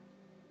up.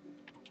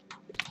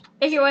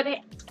 This is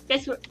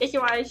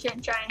why I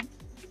shouldn't try and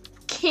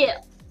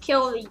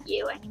kill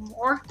you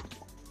anymore.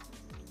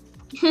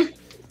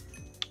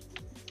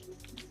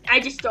 I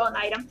just stole an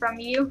item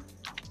from you.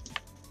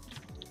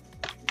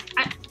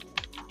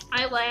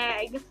 I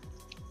lag.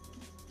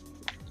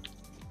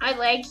 I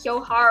lag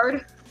so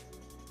hard.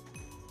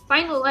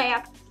 Final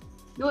lap.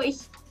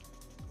 Nice.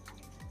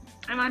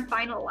 I'm on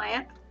final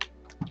lap.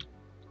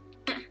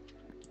 Did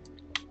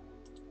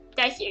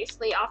I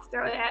seriously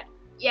off-throw that?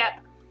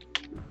 Yep.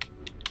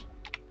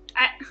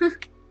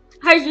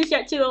 I just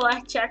got to the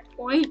last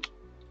checkpoint.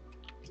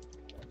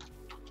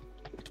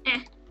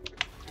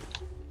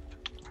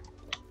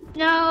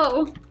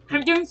 No,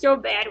 I'm doing so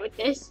bad with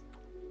this.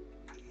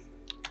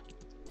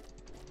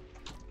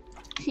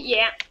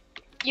 Yeah,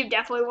 you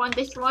definitely won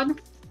this one.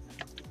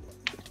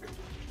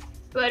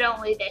 But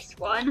only this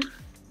one.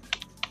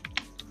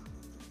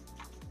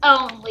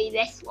 Only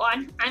this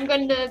one. I'm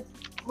gonna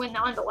win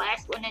on the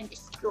last one and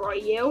destroy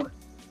you.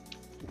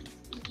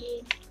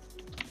 Yeah.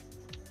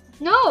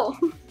 No!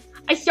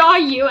 I saw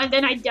you and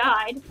then I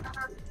died.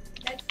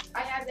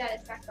 I have that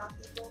effect on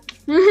people.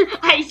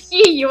 I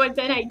see you and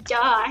then I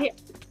die.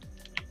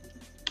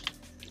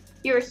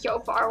 You were so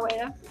far away.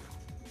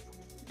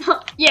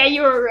 Yeah,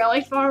 you were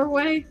really far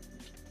away.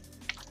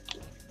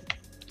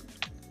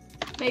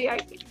 Maybe I...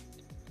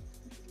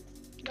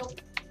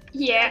 Nope.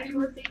 Yeah. You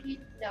were thinking,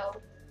 no.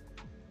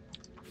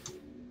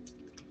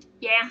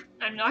 Yeah,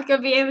 I'm not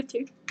gonna be able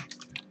to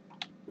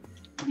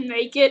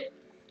make it.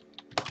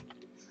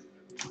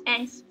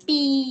 And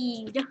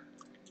speed.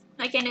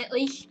 I can at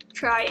least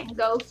try and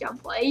go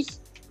someplace.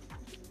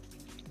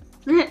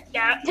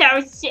 that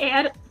was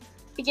sad.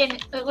 I can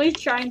at least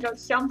try and go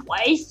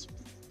someplace.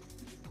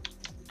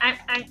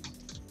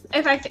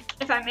 If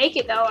I make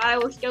it though, I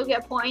will still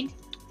get a point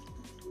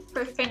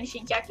for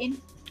finishing second.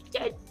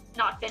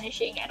 Not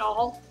finishing at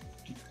all.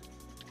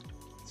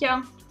 So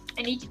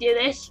I need to do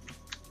this.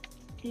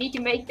 I need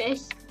to make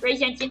this. Raise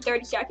hands in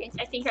 30 seconds.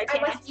 I think I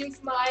can. I must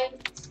use my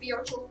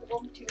spiritual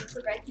form to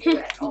prevent you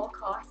at all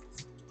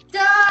costs.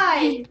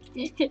 Die!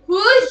 Your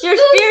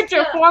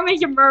spiritual form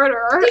is a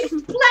murderer.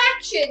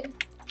 Destruction!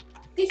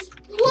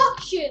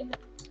 Destruction!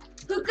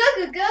 Yeah,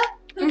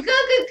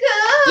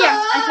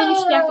 I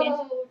finished second.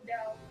 Oh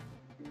no.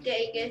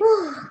 Dang it.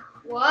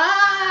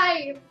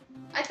 Why?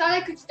 I thought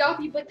I could stop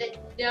you, but then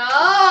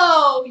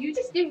no! You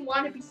just didn't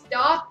want to be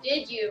stopped,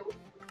 did you?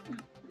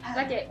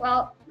 Okay,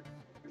 well,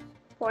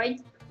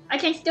 point. I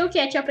can still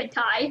catch up and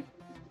tie.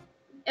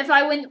 If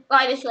I win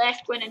by this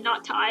last win and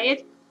not tie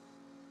it.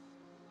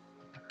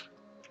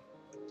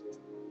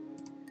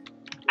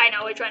 I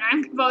know which one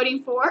I'm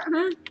voting for.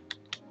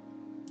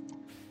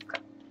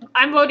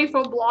 I'm voting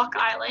for Block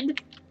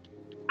Island.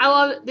 I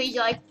love these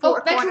like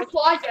four corners. Metro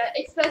Plaza.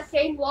 It's the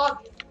same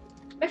lobby.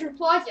 Metro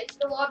Plaza. It's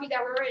the lobby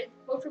that we're in.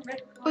 Vote for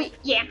Metro Plaza. Oh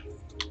yeah.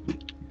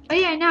 Oh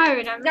yeah. Now I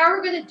remember. Now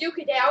we're gonna duke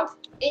it out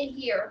in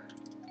here.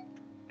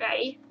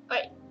 Ready?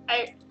 Wait.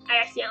 I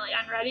accidentally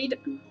unreadied.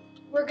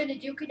 We're gonna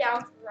duke it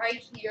out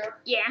right here.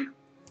 Yeah.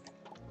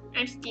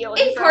 I'm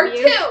stealing in from part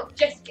you. 2.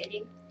 Just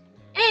kidding.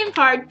 In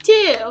part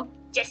 2.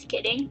 Just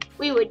kidding.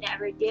 We would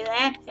never do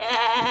that.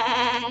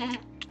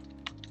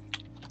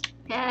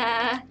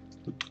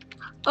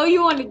 Oh,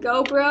 you want to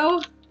go, bro?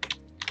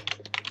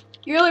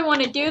 You really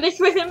want to do this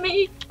with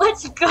me?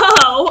 Let's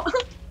go!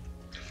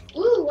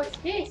 Ooh, what's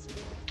this?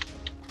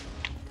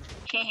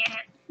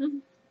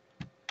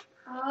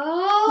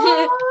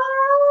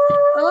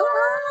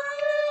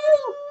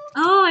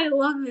 Oh, I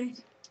love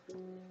it.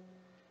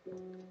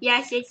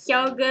 Yes, it's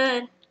so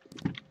good.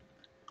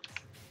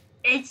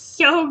 It's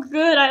so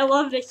good. I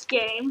love this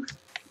game.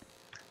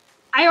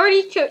 I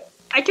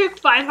took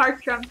 5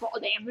 hearts from fall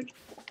damage.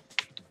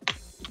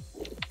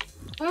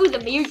 Ooh, the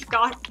music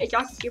is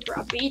also super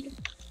upbeat.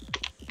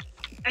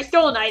 I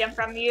stole an item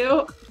from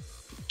you.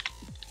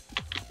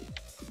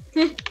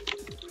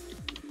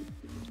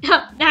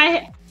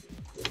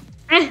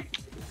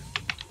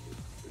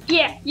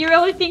 Yeah, you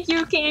really think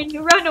you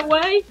can run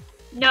away?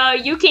 No,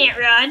 you can't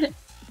run.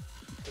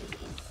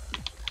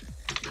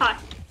 Huh.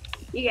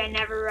 You can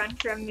never run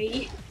from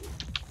me.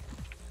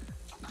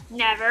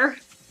 Never.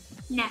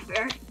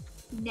 Never.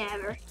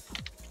 Never.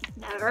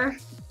 Never.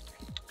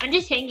 I'm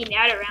just hanging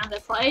out around the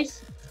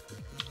place.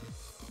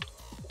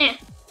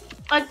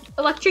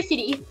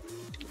 Electricity.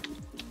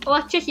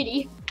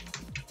 Electricity.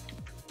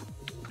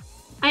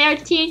 I have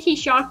TNT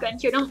shotgun,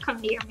 so don't come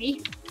near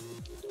me.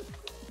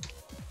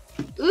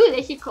 Ooh,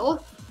 this is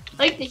cool.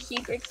 I like the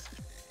secrets.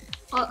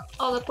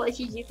 All the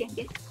places you can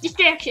get.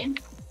 Distraction.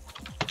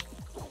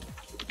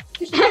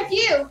 Distract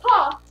you,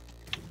 huh?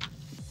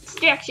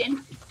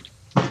 Distraction.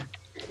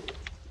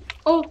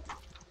 Oh.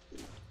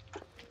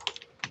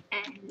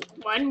 And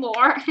one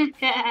more.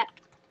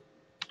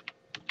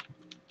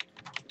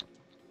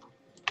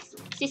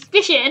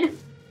 Suspicion.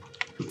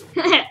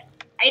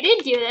 I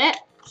did do that.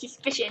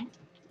 Suspicion.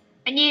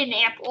 I need an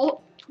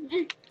apple.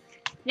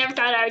 Never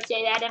thought I would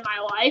say that in my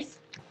life.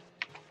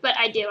 But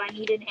I do. I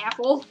need an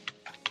apple.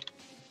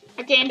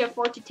 I can't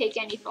afford to take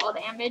any fall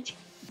damage.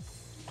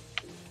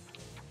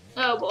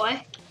 Oh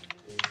boy.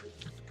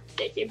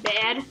 This is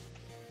bad.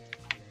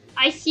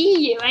 I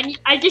see you, and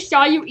I just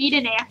saw you eat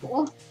an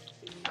apple.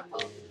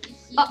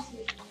 Oh,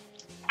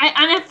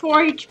 I'm at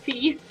 4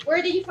 HP.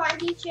 Where did you find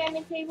the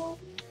enchantment table?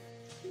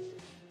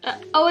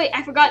 Oh wait,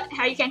 I forgot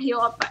how you can heal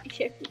up by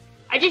shift.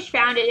 I just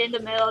found it in the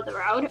middle of the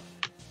road.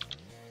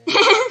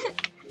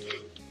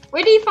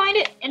 Where did you find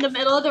it? In the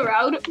middle of the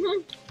road?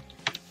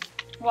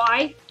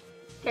 Why?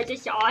 Because I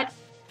saw it.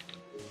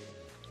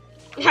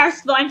 There are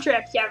slime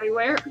traps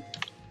everywhere.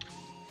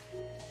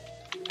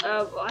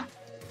 Oh boy.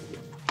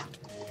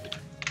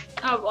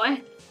 Oh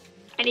boy.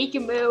 I need to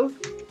move.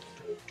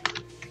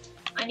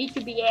 I need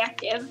to be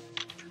active.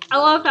 I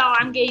love how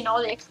I'm getting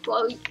all the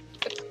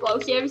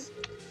explosives.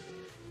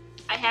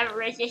 I have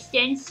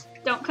resistance.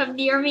 Don't come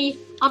near me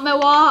on my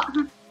wall.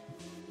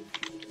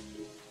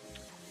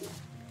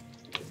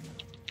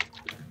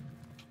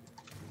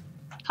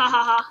 Ha ha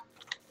ha.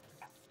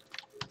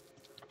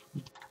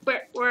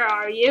 Where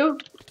are you?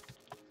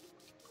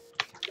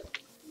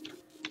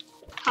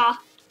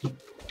 Ha.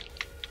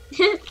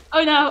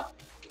 Oh no.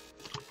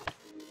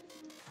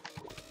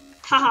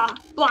 Haha,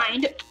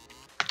 blind.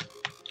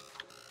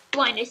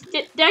 Blindness.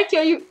 Did I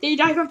kill you? Did you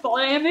die from fall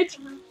damage?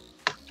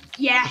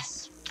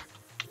 Yes.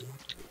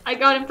 I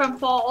got him from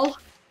fall.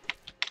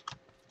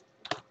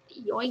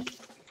 Yoink.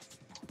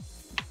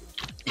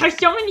 There's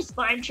so many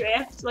slime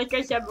traps, like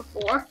I said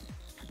before.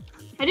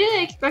 I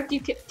didn't expect you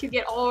to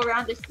get all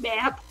around this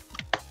map.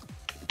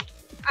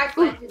 I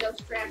planted those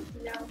traps,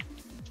 you know.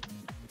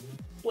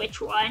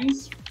 Which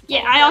ones?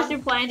 Yeah, I also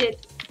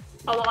planted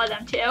a lot of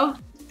them too.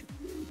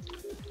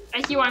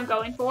 I see what I'm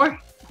going for.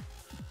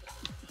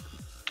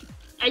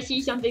 I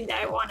see something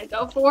that I want to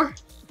go for.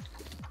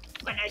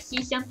 When I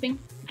see something,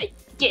 I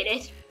get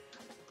it.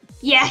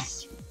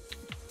 Yes!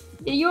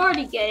 Did you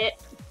already get it?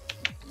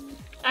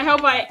 I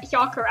hope I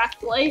saw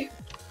correctly.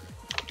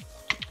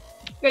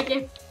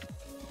 Good.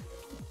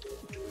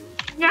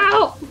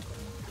 No!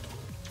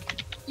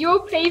 You'll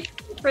pay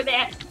for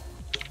that.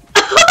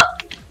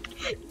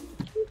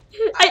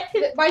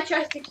 My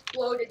chest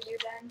exploded you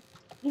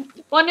then.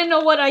 Wanna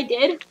know what I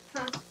did?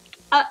 Huh.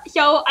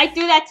 So I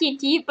threw that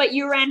TNT, but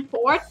you ran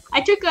forward.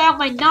 I took out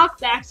my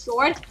knockback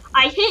sword.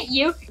 I hit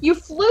you. You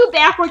flew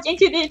backwards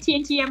into the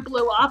TNT and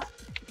blew up.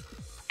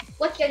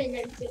 Let's get an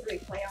instant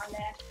replay on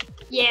that.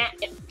 Yeah,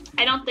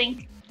 I don't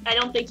think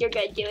you're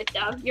gonna do it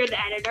though. You're the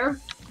editor.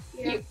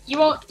 Yeah.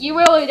 You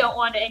really don't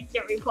want an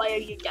instant replay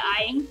of you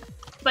dying,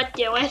 but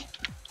do it.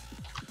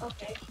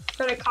 Okay.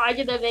 For the cause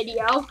of the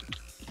video.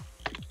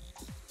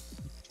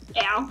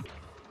 Ow.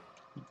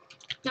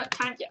 No,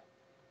 time to.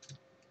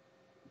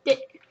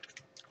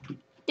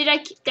 Did I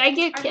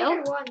get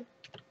killed? I won.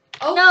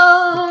 Oh.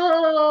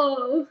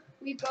 No!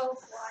 We both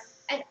won.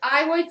 And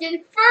I was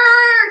in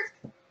first!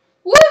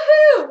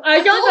 Woohoo! I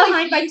was Always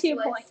behind by 2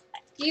 useless. points.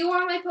 Do you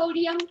want my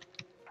podium? Do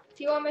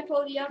you want my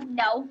podium?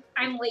 No,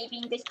 I'm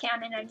leaving this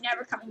town and I'm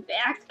never coming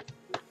back.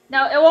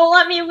 No, it won't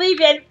let me leave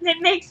it.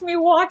 It makes me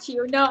watch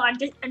you. No, I'm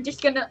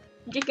just gonna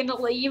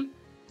leave.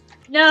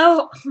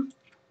 No.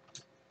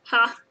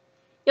 Ha.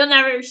 You'll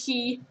never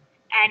see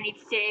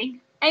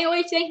anything.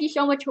 Anyways, thank you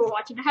so much for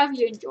watching. I hope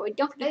you enjoyed.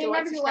 Don't forget to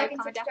like, subscribe,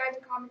 comment down.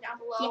 Comment down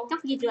below. Yeah,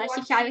 don't forget to like,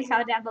 subscribe,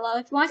 comment down below.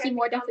 If you want to see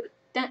more,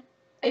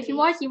 if you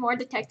want to see more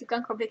detective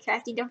gun corporate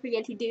crafting, don't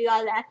forget to do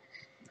all that.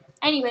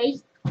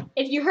 Anyways,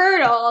 if you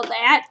heard all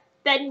that,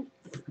 then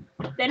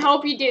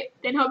hope you do.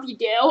 Then hope you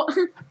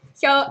do.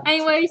 So,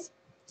 anyways,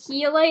 see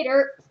you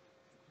later.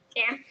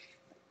 Yeah.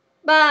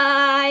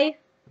 Bye.